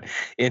 James, but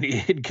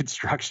in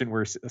construction,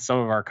 where some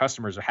of our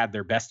customers had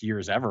their best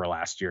years ever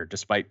last year,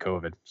 despite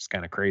COVID. It's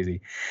kind of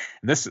crazy.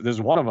 And this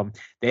is one of them.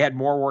 They had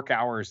more work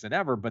hours than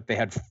ever, but they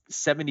had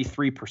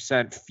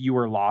 73%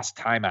 fewer lost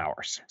time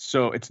hours.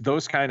 So it's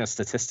those kind of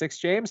statistics,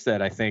 James,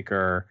 that I think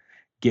are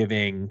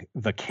giving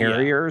the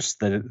carriers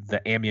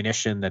the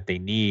ammunition that they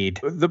need,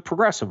 the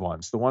progressive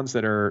ones, the ones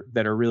that are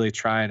really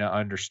trying to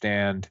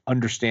understand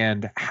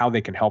how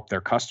they can help their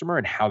customer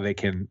and how they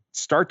can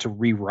start to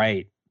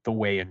rewrite the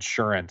way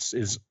insurance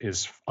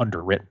is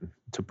underwritten,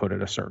 to put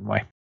it a certain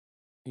way.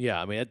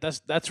 Yeah, I mean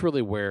that's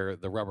really where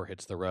the rubber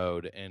hits the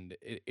road, and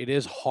it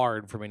is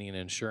hard for many in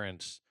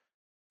insurance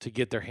to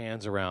get their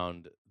hands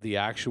around the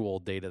actual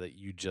data that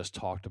you just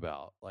talked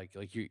about. Like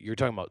you're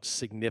talking about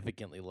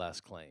significantly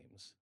less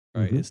claims.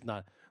 Right, mm-hmm. It's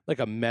not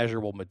like a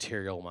measurable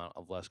material amount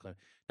of less claim.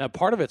 Now,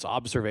 part of it's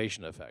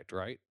observation effect,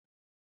 right?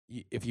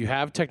 if you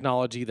have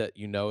technology that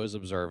you know is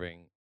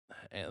observing,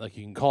 and like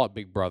you can call it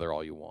Big Brother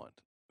all you want,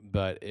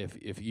 but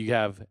if you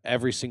have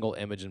every single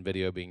image and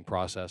video being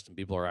processed and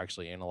people are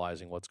actually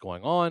analyzing what's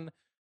going on,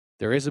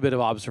 there is a bit of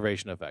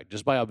observation effect.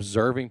 Just by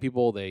observing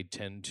people, they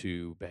tend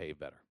to behave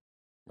better,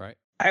 right?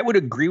 I would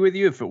agree with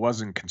you if it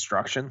wasn't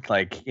construction.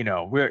 Like,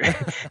 we're,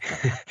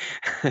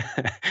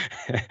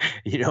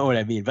 you know what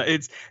I mean? But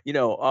it's,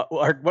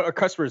 what our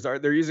customers are,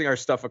 they're using our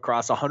stuff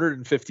across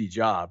 150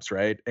 jobs,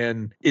 right?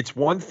 And it's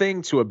one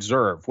thing to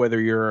observe, whether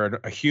you're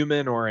a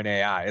human or an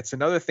AI. It's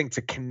another thing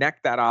to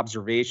connect that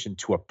observation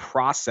to a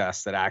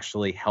process that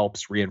actually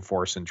helps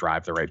reinforce and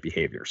drive the right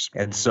behaviors.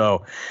 And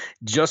so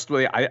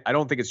I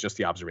don't think it's just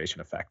the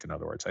observation effect. In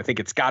other words, I think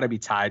it's got to be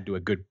tied to a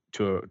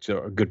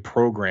good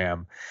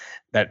program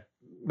that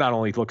not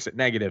only looks at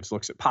negatives,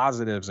 looks at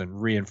positives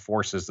and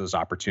reinforces those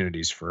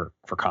opportunities for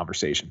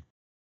conversation.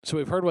 So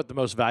we've heard what the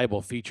most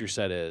valuable feature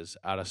set is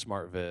out of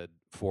SmartVid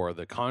for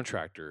the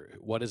contractor.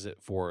 What is it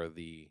for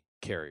the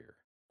carrier?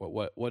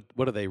 What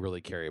do they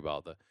really care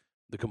about?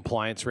 The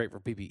compliance rate for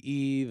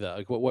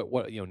PPE,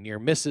 what near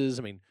misses?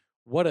 I mean,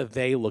 what are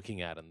they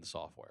looking at in the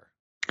software?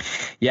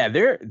 Yeah,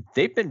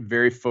 they've been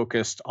very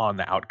focused on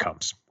the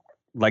outcomes.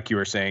 Like you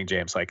were saying,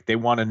 James, like they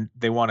want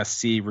to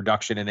see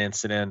reduction in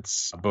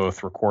incidents,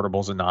 both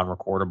recordables and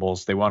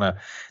non-recordables. They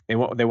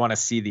want to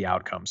see the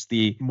outcomes.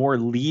 The more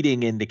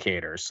leading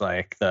indicators,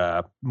 like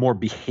the more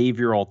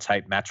behavioral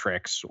type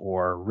metrics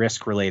or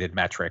risk related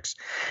metrics,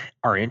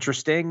 are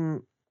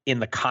interesting in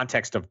the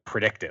context of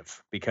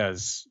predictive,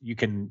 because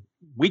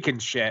we can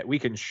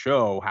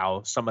show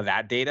how some of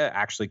that data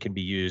actually can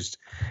be used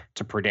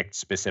to predict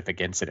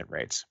specific incident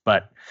rates.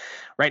 But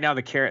right now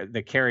the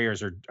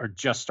carriers are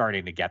just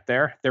starting to get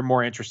there. They're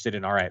more interested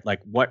in, all right,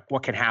 like what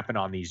can happen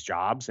on these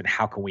jobs and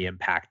how can we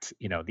impact,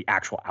 the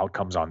actual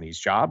outcomes on these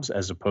jobs,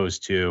 as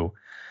opposed to,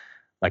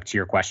 like, to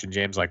your question,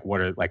 James, like what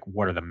are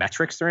the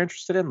metrics they're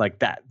interested in? Like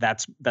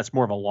that's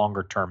more of a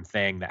longer term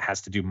thing that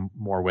has to do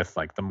more with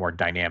like the more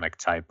dynamic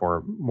type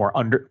or more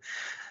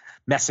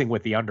messing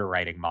with the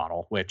underwriting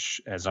model,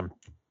 which, as I'm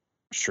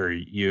sure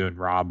you and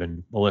Rob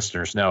and the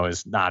listeners know,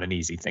 is not an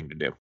easy thing to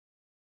do.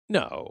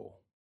 No,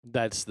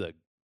 that's the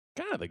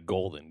kind of the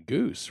golden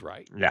goose,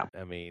 right? Yeah.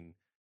 I mean,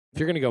 if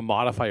you're going to go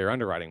modify your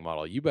underwriting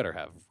model, you better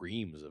have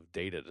reams of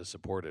data to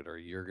support it, or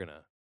you're going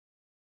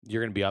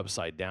to be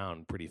upside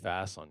down pretty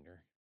fast on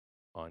your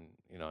on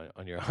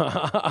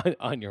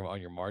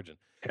your margin.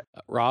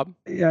 Rob?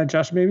 Yeah,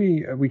 Josh,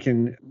 maybe we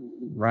can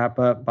wrap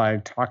up by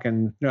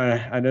talking.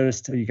 I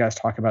noticed you guys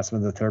talk about some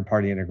of the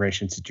third-party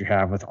integrations that you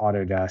have with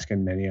Autodesk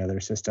and many other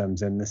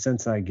systems. And the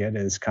sense I get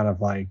is kind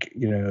of like,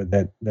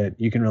 that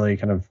you can really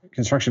kind of,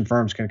 construction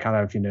firms can kind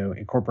of,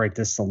 incorporate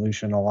this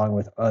solution along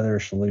with other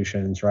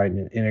solutions, right?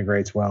 And it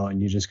integrates well,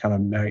 and you just kind of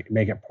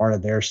make it part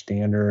of their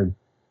standard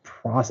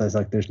process.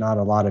 Like there's not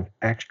a lot of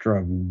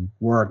extra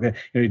work. To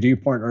your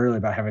point earlier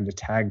about having to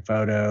tag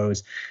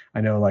photos,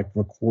 I know, like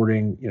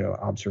recording,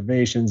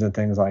 observations and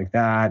things like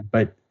that.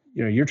 But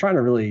you're trying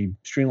to really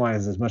streamline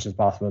this as much as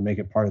possible and make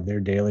it part of their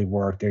daily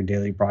work, their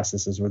daily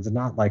processes, where it's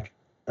not like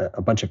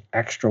a bunch of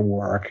extra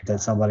work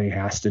that somebody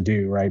has to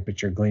do, right?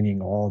 But you're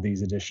gleaning all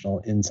these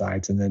additional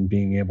insights and then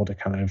being able to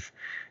kind of,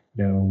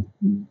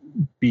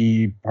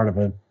 be part of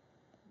a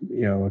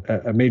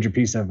major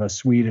piece of a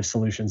suite of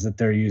solutions that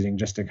they're using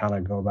just to kind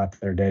of go about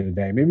their day to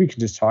day. Maybe we could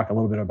just talk a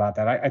little bit about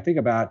that. I think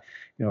about,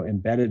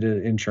 embedded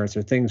insurance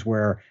or things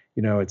where,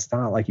 it's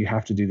not like you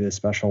have to do this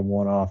special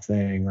one-off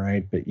thing,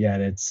 right? But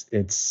yet it's,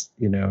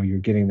 you're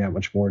getting that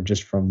much more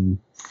just from,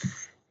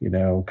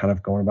 kind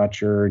of going about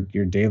your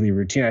daily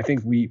routine. I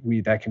think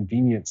we that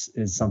convenience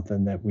is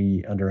something that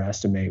we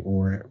underestimate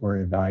when we're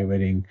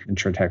evaluating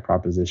InsurTech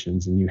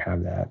propositions, and you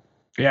have that.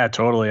 Yeah,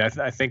 totally.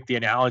 I think the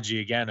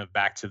analogy again of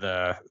back to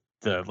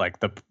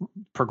the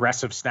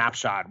progressive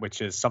snapshot,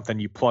 which is something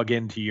you plug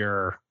into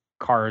your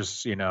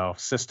car's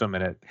system,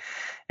 and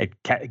it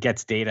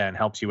gets data and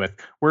helps you with.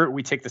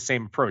 We take the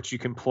same approach. You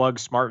can plug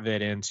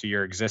SmartVid into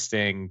your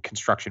existing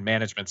construction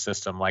management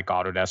system like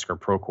Autodesk or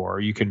Procore. Or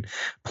you can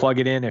plug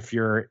it in if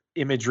your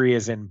imagery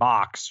is in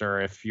Box,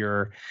 or if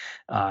you're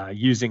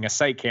using a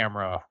site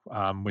camera,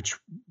 which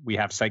we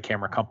have site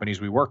camera companies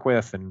we work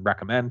with and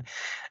recommend.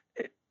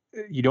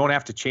 You don't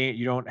have to change.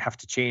 You don't have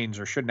to change,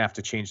 or shouldn't have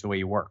to change the way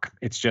you work.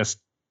 It's just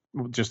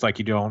like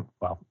you don't.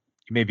 Well,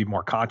 you may be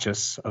more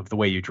conscious of the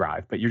way you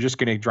drive, but you're just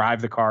going to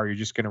drive the car. You're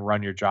just going to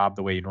run your job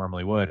the way you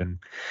normally would. And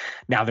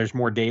now there's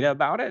more data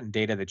about it, and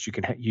data that you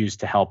can use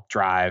to help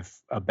drive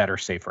a better,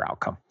 safer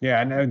outcome.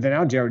 Yeah, and the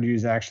analogy I would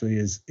use actually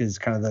is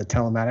kind of the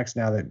telematics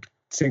now that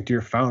sync to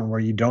your phone, where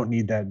you don't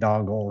need that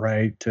dongle,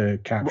 right, to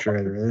capture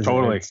it.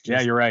 Totally. Just,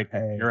 yeah, you're right.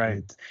 Hey, you're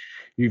right.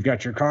 You've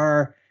got your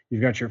car.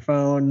 You've got your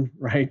phone,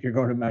 right? You're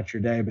going about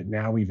your day, but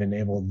now we've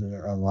enabled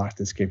to unlock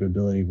this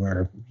capability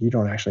where you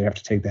don't actually have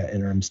to take that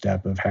interim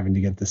step of having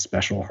to get this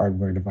special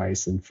hardware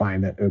device and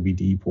find that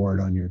OBD port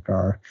on your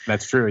car.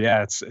 That's true.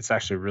 Yeah, it's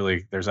actually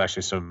really, there's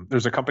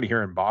a company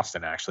here in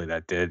Boston actually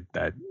that did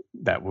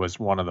that was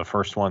one of the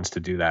first ones to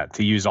do that,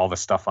 to use all the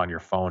stuff on your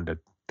phone to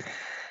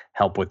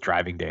help with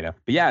driving data.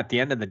 But yeah, at the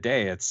end of the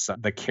day, it's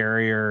the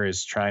carrier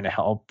is trying to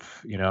help,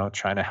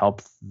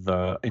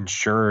 the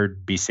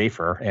insured be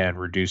safer and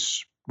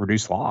reduce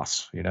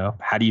loss.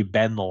 How do you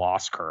bend the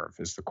loss curve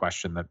is the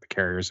question that the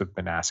carriers have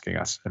been asking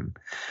us, and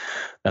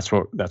that's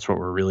what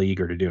we're really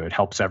eager to do. It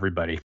helps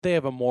everybody. They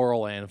have a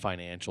moral and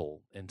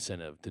financial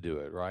incentive to do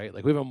it, right?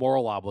 Like we have a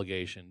moral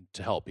obligation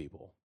to help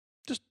people,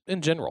 just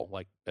in general,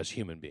 like as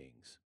human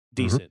beings.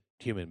 Decent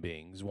human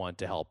beings want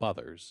to help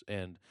others,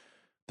 and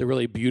the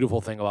really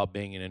beautiful thing about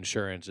being in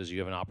insurance is you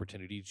have an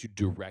opportunity to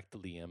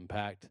directly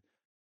impact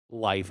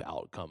life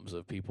outcomes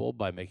of people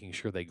by making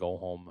sure they go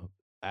home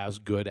as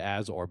good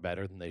as or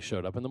better than they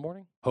showed up in the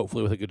morning.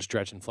 Hopefully with a good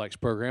stretch and flex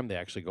program, they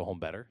actually go home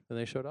better than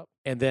they showed up.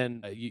 And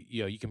then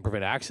you can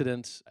prevent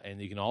accidents,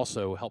 and you can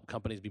also help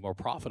companies be more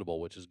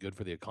profitable, which is good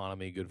for the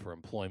economy, good for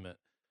employment,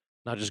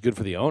 not just good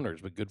for the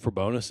owners, but good for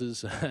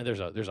bonuses. There's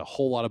a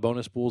whole lot of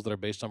bonus pools that are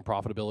based on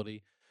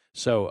profitability.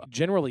 So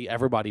generally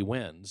everybody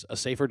wins. A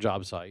safer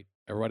job site,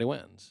 everybody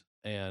wins.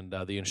 And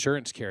the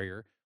insurance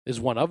carrier is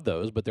one of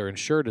those, but their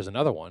insured is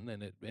another one,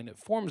 and it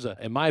forms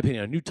in my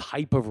opinion, a new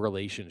type of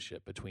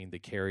relationship between the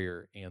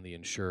carrier and the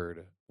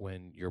insured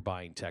when you're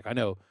buying tech. I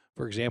know,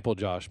 for example,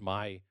 Josh,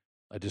 I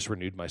just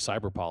renewed my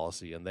cyber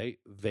policy, and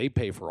they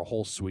pay for a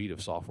whole suite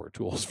of software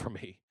tools for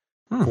me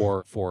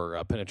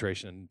for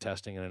penetration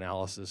testing and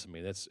analysis. I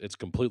mean, it's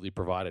completely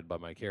provided by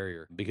my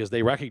carrier because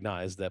they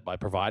recognize that by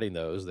providing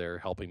those, they're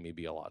helping me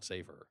be a lot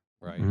safer,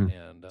 right?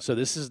 And so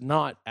this is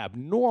not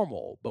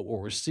abnormal, but what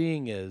we're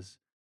seeing is,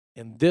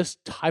 in this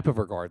type of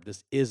regard,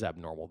 this is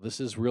abnormal. This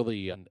is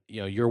really,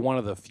 you're one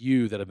of the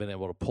few that have been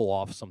able to pull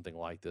off something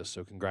like this.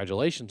 So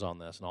congratulations on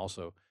this, and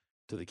also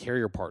to the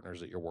carrier partners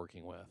that you're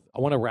working with. I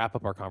want to wrap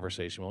up our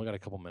conversation. We only got a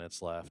couple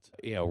minutes left.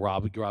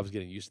 Rob's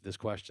getting used to this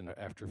question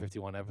after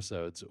 51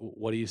 episodes.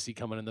 What do you see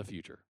coming in the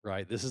future,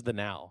 right? This is the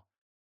now.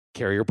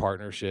 Carrier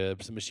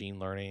partnerships and machine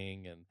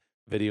learning and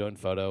video and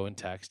photo and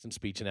text and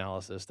speech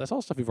analysis. That's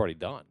all stuff you've already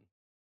done.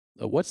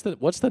 What's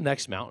the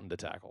next mountain to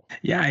tackle?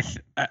 Yeah,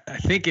 I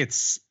think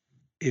it's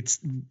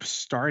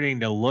starting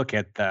to look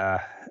at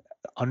the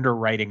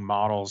underwriting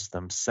models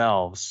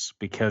themselves,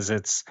 because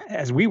it's,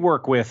 as we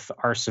work with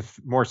our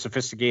more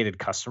sophisticated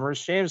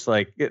customers, James,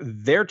 like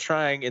they're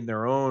trying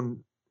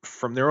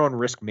from their own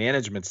risk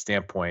management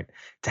standpoint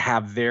to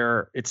have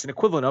it's an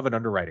equivalent of an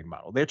underwriting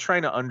model. They're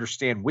trying to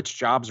understand which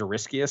jobs are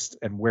riskiest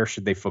and where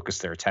should they focus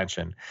their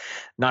attention,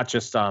 not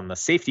just on the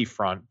safety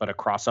front, but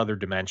across other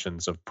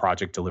dimensions of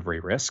project delivery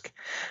risk.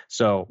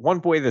 So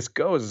one way this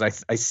goes is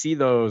I see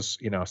those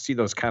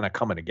kind of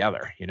coming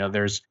together.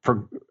 There's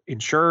for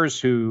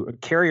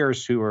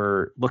carriers who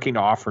are looking to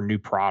offer new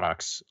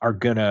products are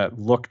going to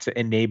look to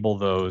enable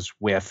those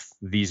with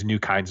these new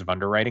kinds of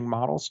underwriting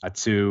models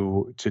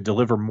to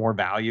deliver more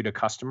value to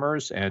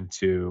customers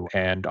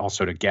and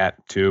also to get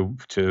to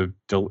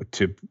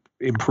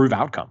improve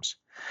outcomes.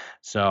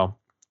 So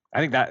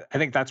I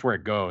think that's where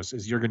it goes,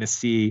 is you're going to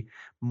see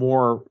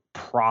more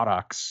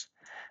products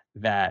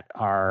that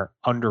are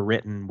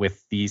underwritten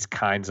with these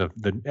kinds of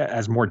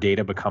as more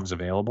data becomes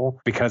available,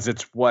 because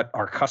it's what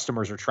our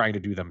customers are trying to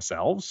do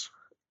themselves.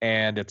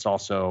 And it's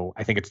also,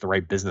 I think it's the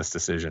right business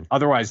decision.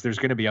 Otherwise, there's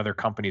going to be other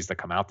companies that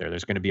come out there.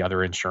 There's going to be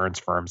other insurance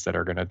firms that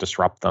are going to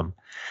disrupt them,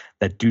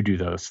 that do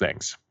those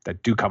things,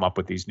 that do come up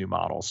with these new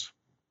models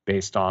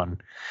based on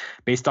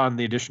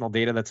the additional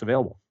data that's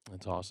available.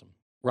 That's awesome.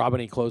 Rob,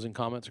 any closing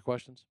comments or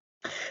questions?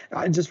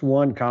 Just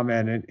one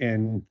comment,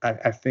 and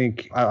I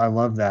think I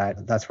love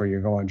that. That's where you're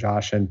going,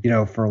 Josh. And,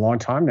 for a long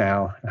time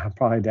now,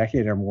 probably a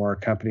decade or more,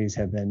 companies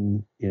have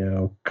been,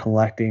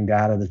 collecting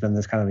data. There's been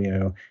this kind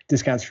of,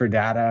 discounts for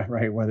data,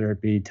 right? Whether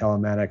it be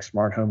telematics,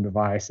 smart home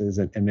devices,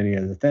 and many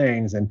other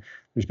things. And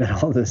there's been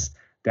all this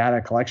data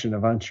collection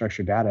of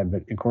unstructured data,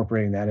 but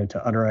incorporating that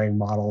into underwriting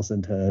models,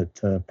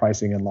 into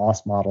pricing and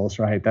loss models,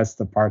 right? That's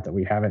the part that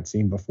we haven't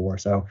seen before.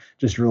 So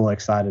just really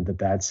excited that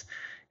that's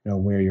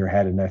where you're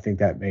headed. And I think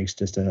that makes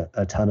just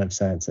a ton of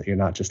sense, that you're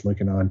not just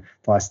looking on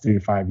the last 3 to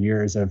 5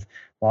 years of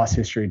loss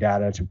history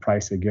data to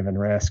price a given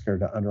risk or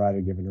to underwrite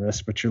a given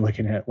risk, but you're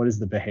looking at what is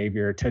the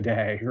behavior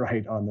today,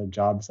 right, on the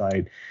job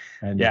site.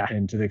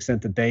 And to the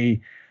extent that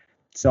they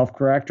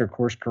self-correct or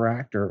course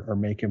correct or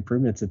make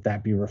improvements,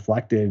 that be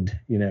reflected,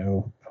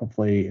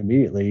 hopefully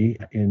immediately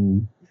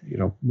in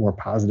more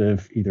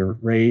positive either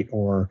rate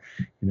or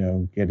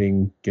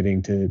getting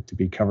to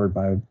be covered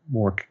by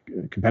more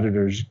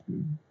competitors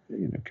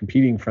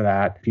competing for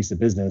that piece of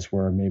business,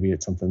 where maybe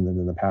it's something that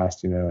in the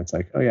past, it's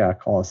like, oh yeah,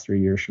 call us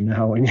 3 years from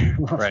now when your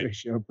loss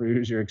ratio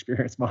improves, your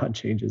experience mod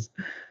changes.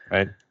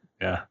 Right.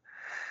 Yeah.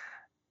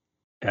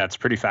 Yeah, it's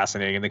pretty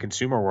fascinating. In the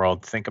consumer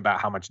world, think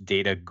about how much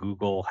data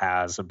Google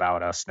has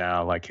about us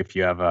now. Like if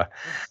you have a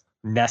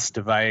Nest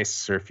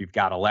device, or if you've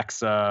got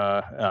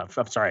Alexa,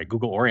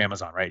 Google or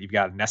Amazon, right? You've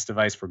got a Nest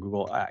device for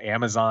Google.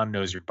 Amazon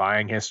knows your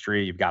buying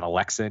history. You've got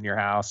Alexa in your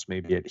house.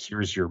 Maybe it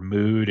hears your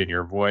mood and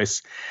your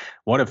voice.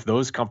 What if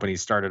those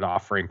companies started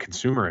offering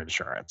consumer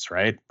insurance,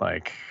 right?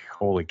 Like,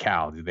 holy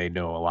cow, do they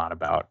know a lot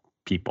about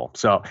people?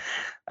 So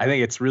I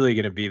think it's really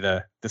going to be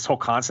this whole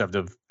concept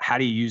of how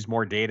do you use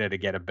more data to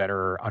get a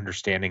better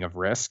understanding of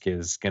risk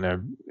is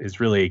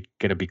really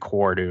gonna be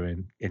core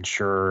to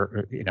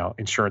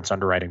insurance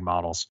underwriting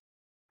models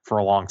for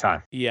a long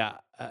time. Yeah,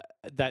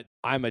 that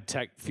I'm a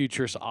tech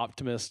futurist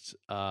optimist,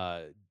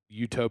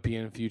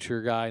 utopian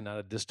future guy, not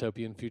a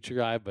dystopian future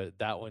guy, but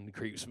that one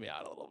creeps me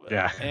out a little bit.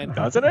 Yeah, And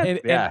doesn't it?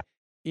 and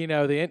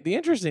Yeah. the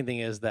interesting thing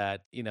is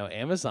that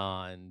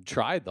Amazon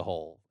tried the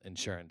whole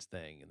insurance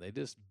thing and they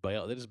just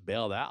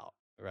bailed out,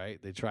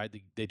 right? They tried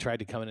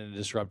to come in and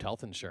disrupt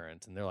health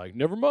insurance, and they're like,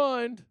 never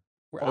mind,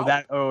 we're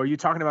out. Are you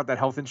talking about that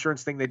health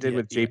insurance thing they did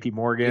with Yeah, JP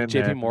Morgan?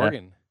 JP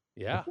Morgan.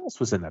 Yeah. Who else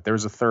was in that? There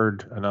was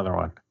another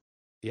one.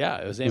 Yeah,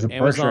 it was Was it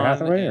Amazon. Berkshire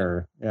Hathaway and-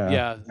 or yeah?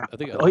 yeah, I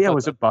think. Oh yeah,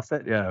 was it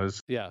Buffett? Yeah, it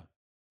was. Yeah.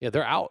 Yeah,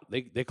 they're out.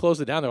 They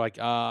closed it down. They're like,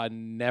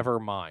 never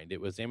mind.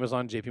 It was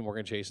Amazon, JP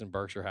Morgan Chase, and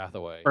Berkshire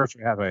Hathaway.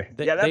 Berkshire Hathaway.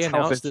 They- Yeah, they that's health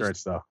announced this-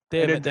 insurance though.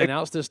 They And it-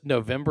 announced this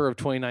November of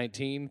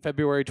 2019,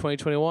 February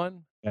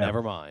 2021. Yeah.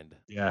 Never mind.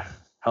 Yeah,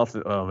 health.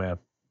 Oh man,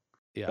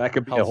 Yeah, that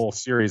could be a health- whole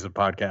series of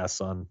podcasts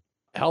on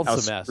how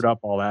health's a mess. screwed up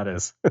all that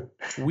is.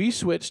 We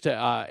switched to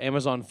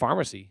Amazon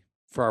Pharmacy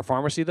for our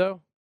pharmacy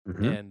though,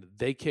 Mhm. and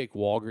they kick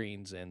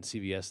Walgreens and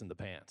CVS in the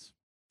pants.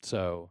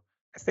 So,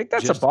 I think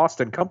that's Just- a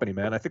Boston company,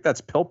 man. I think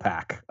that's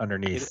PillPack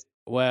underneath.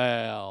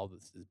 well,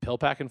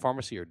 PillPack and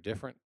Pharmacy are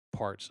different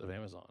parts of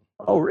Amazon.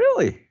 Oh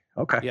really?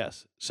 Okay.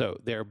 Yes. So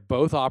they're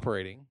both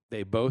operating.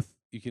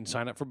 You can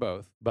sign up for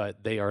both,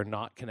 but they are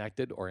not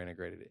connected or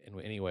integrated in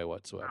any way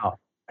whatsoever. Wow,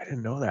 I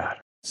didn't know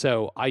that.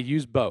 So I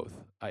use both.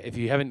 If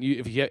you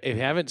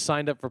haven't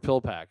signed up for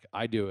PillPack,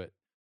 I do it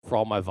for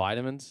all my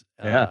vitamins.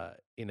 Yeah.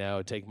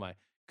 Take my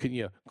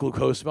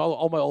glucose,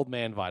 all my old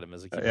man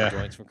vitamins. I keep Yeah. my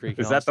joints from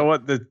creaking. Is that the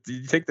one? Did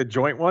you take the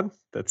joint one?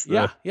 That's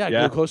the, Yeah,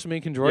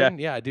 glucosamine chondroitin.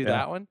 Yeah, I do Yeah.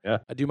 that one. Yeah.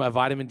 I do my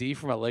vitamin D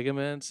for my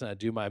ligaments, and I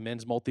do my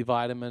men's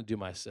multivitamin. Do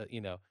my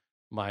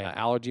my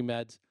allergy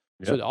meds.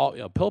 So Yep. all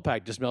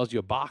PillPack just mails you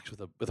a box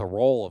with a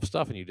roll of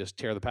stuff, and you just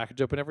tear the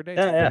package open every day. It's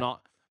Yeah.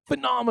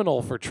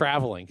 phenomenal for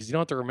traveling because you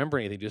don't have to remember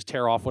anything. Just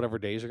tear off whatever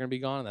days are going to be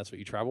gone, and that's what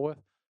you travel with.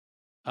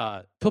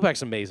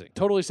 PillPack's amazing.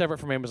 Totally separate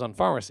from Amazon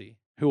Pharmacy,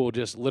 who will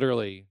just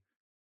literally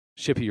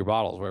ship you your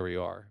bottles wherever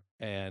you are.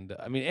 And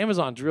I mean,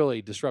 Amazon's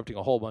really disrupting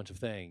a whole bunch of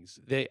things.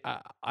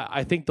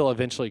 I think they'll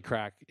eventually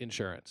crack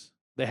insurance.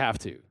 They have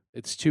to.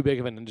 It's too big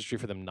of an industry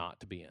for them not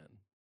to be in.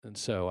 And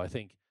so I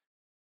think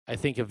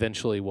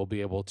eventually we'll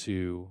be able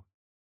to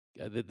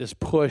this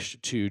push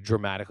to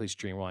dramatically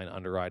streamline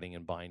underwriting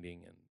and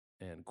binding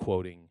and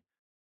quoting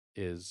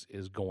is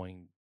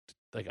going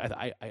like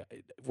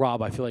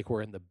Rob, I feel like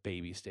we're in the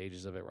baby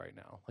stages of it right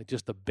now. Like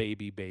just the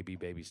baby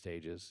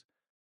stages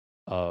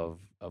of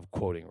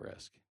quoting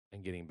risk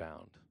and getting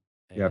bound.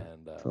 Yep.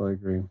 And Totally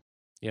agree.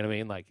 you know what I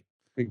mean? Like,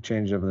 Big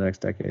change over the next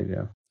decade.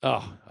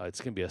 Yeah.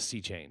 it's gonna be a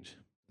sea change.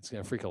 It's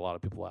gonna freak a lot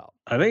of people out.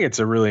 I think it's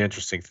a really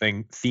interesting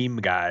theme,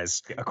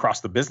 guys,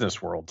 across the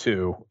business world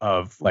too,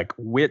 of like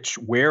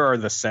where are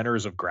the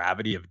centers of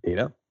gravity of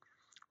data,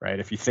 right?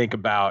 If you think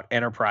about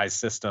enterprise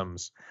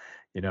systems,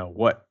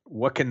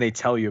 what can they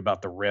tell you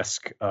about the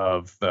risk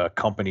of the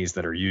companies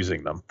that are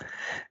using them,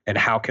 and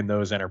how can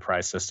those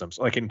enterprise systems,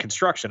 like in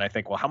construction, I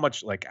think, well, how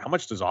much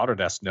does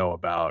Autodesk know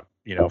about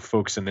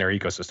folks in their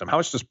ecosystem? How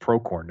much does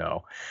Procore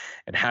know,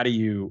 and how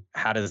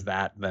does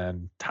that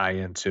then tie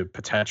into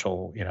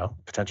potential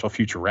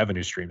future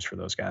revenue streams for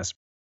those guys?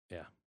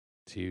 Yeah,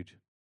 it's huge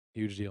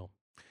deal.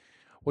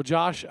 Well,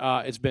 Josh,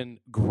 it's been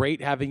great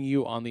having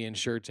you on the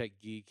InsurTech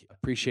Geek.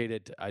 Appreciate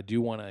it. I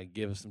do want to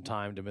give some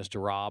time to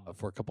Mr. Rob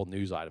for a couple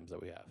news items that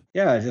we have.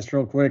 Yeah, just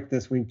real quick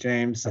this week,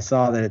 James, I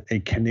saw that a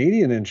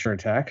Canadian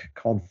insurtech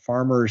called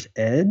Farmers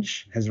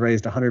Edge has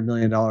raised $100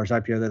 million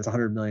IPO. That's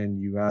 $100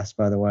 million US,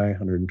 by the way,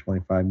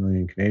 125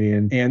 million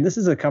Canadian. And this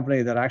is a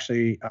company that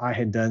actually I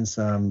had done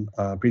some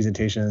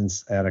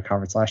presentations at a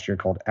conference last year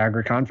called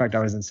Agricon. In fact, I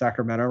was in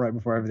Sacramento right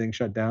before everything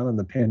shut down in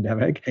the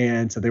pandemic.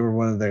 And so they were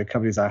one of the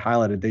companies I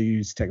highlighted. They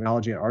use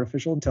technology and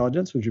artificial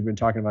intelligence, which we've been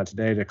talking about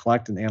today, to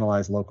collect and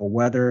analyze local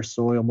weather,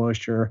 soil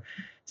moisture,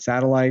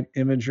 satellite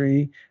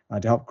imagery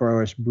to help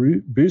growers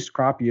boost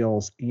crop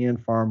yields and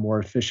farm more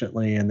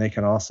efficiently. And they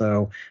can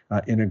also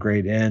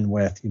integrate in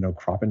with,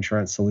 crop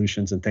insurance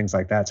solutions and things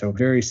like that. So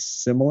very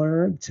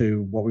similar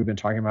to what we've been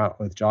talking about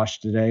with Josh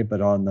today, but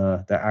on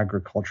the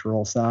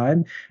agricultural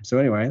side. So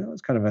anyway, that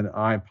was kind of an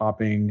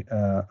eye-popping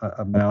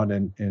amount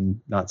and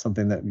not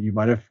something that you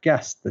might have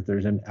guessed that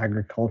there's an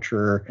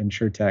agriculture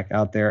insurtech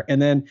out there. And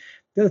then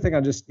the other thing,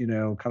 I just,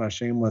 kind of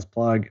shameless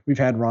plug, we've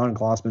had Ron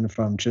Glossman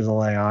from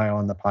Chisel AI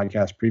on the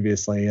podcast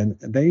previously, and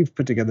they've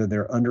put together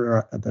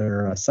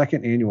their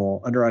second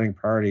annual underwriting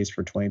priorities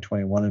for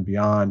 2021 and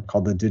beyond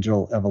called the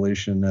Digital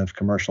Evolution of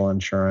Commercial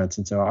Insurance.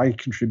 And so I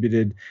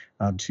contributed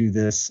to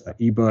this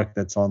ebook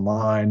that's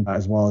online,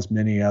 as well as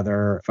many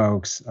other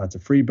folks. It's a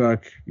free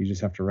book. You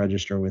just have to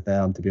register with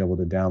them to be able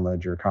to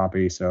download your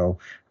copy. So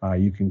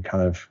you can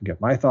kind of get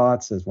my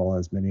thoughts as well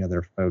as many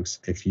other folks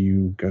if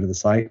you go to the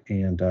site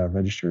and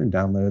register and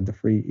download the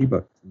free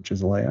ebook from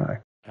Chisel AI.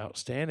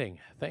 Outstanding.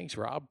 Thanks,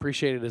 Rob.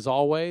 Appreciate it as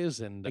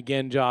always. And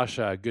again, Josh,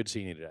 good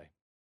seeing you today.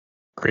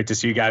 Great to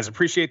see you guys.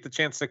 Appreciate the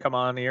chance to come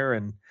on here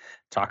and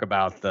talk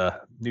about the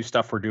new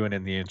stuff we're doing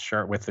in the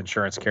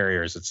insurance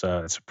carriers. It's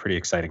a pretty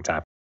exciting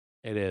time.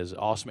 It is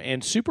awesome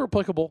and super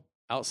applicable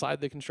outside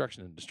the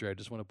construction industry. I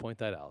just want to point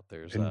that out.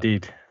 There's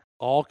Indeed.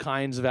 all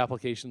kinds of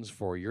applications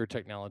for your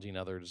technology and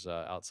others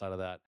outside of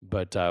that.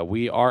 But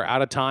we are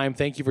out of time.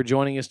 Thank you for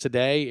joining us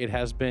today. It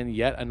has been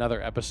yet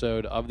another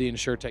episode of the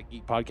InsurTech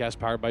Geek podcast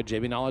powered by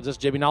JB Knowledge. That's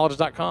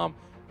jbknowledge.com,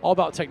 all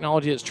about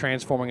technology that's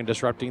transforming and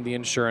disrupting the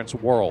insurance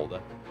world.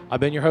 I've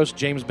been your host,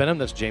 James Benham.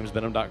 That's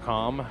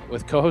jamesbenham.com,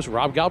 with co-host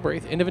Rob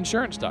Galbraith,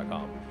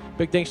 endofinsurance.com.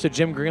 Big thanks to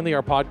Jim Greenlee,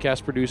 our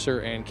podcast producer,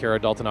 and Kara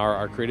Daltonara,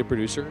 our creative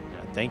producer.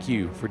 Thank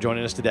you for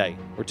joining us today.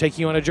 We're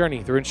taking you on a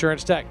journey through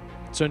insurance tech.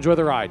 So enjoy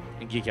the ride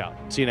and geek out.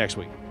 See you next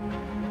week.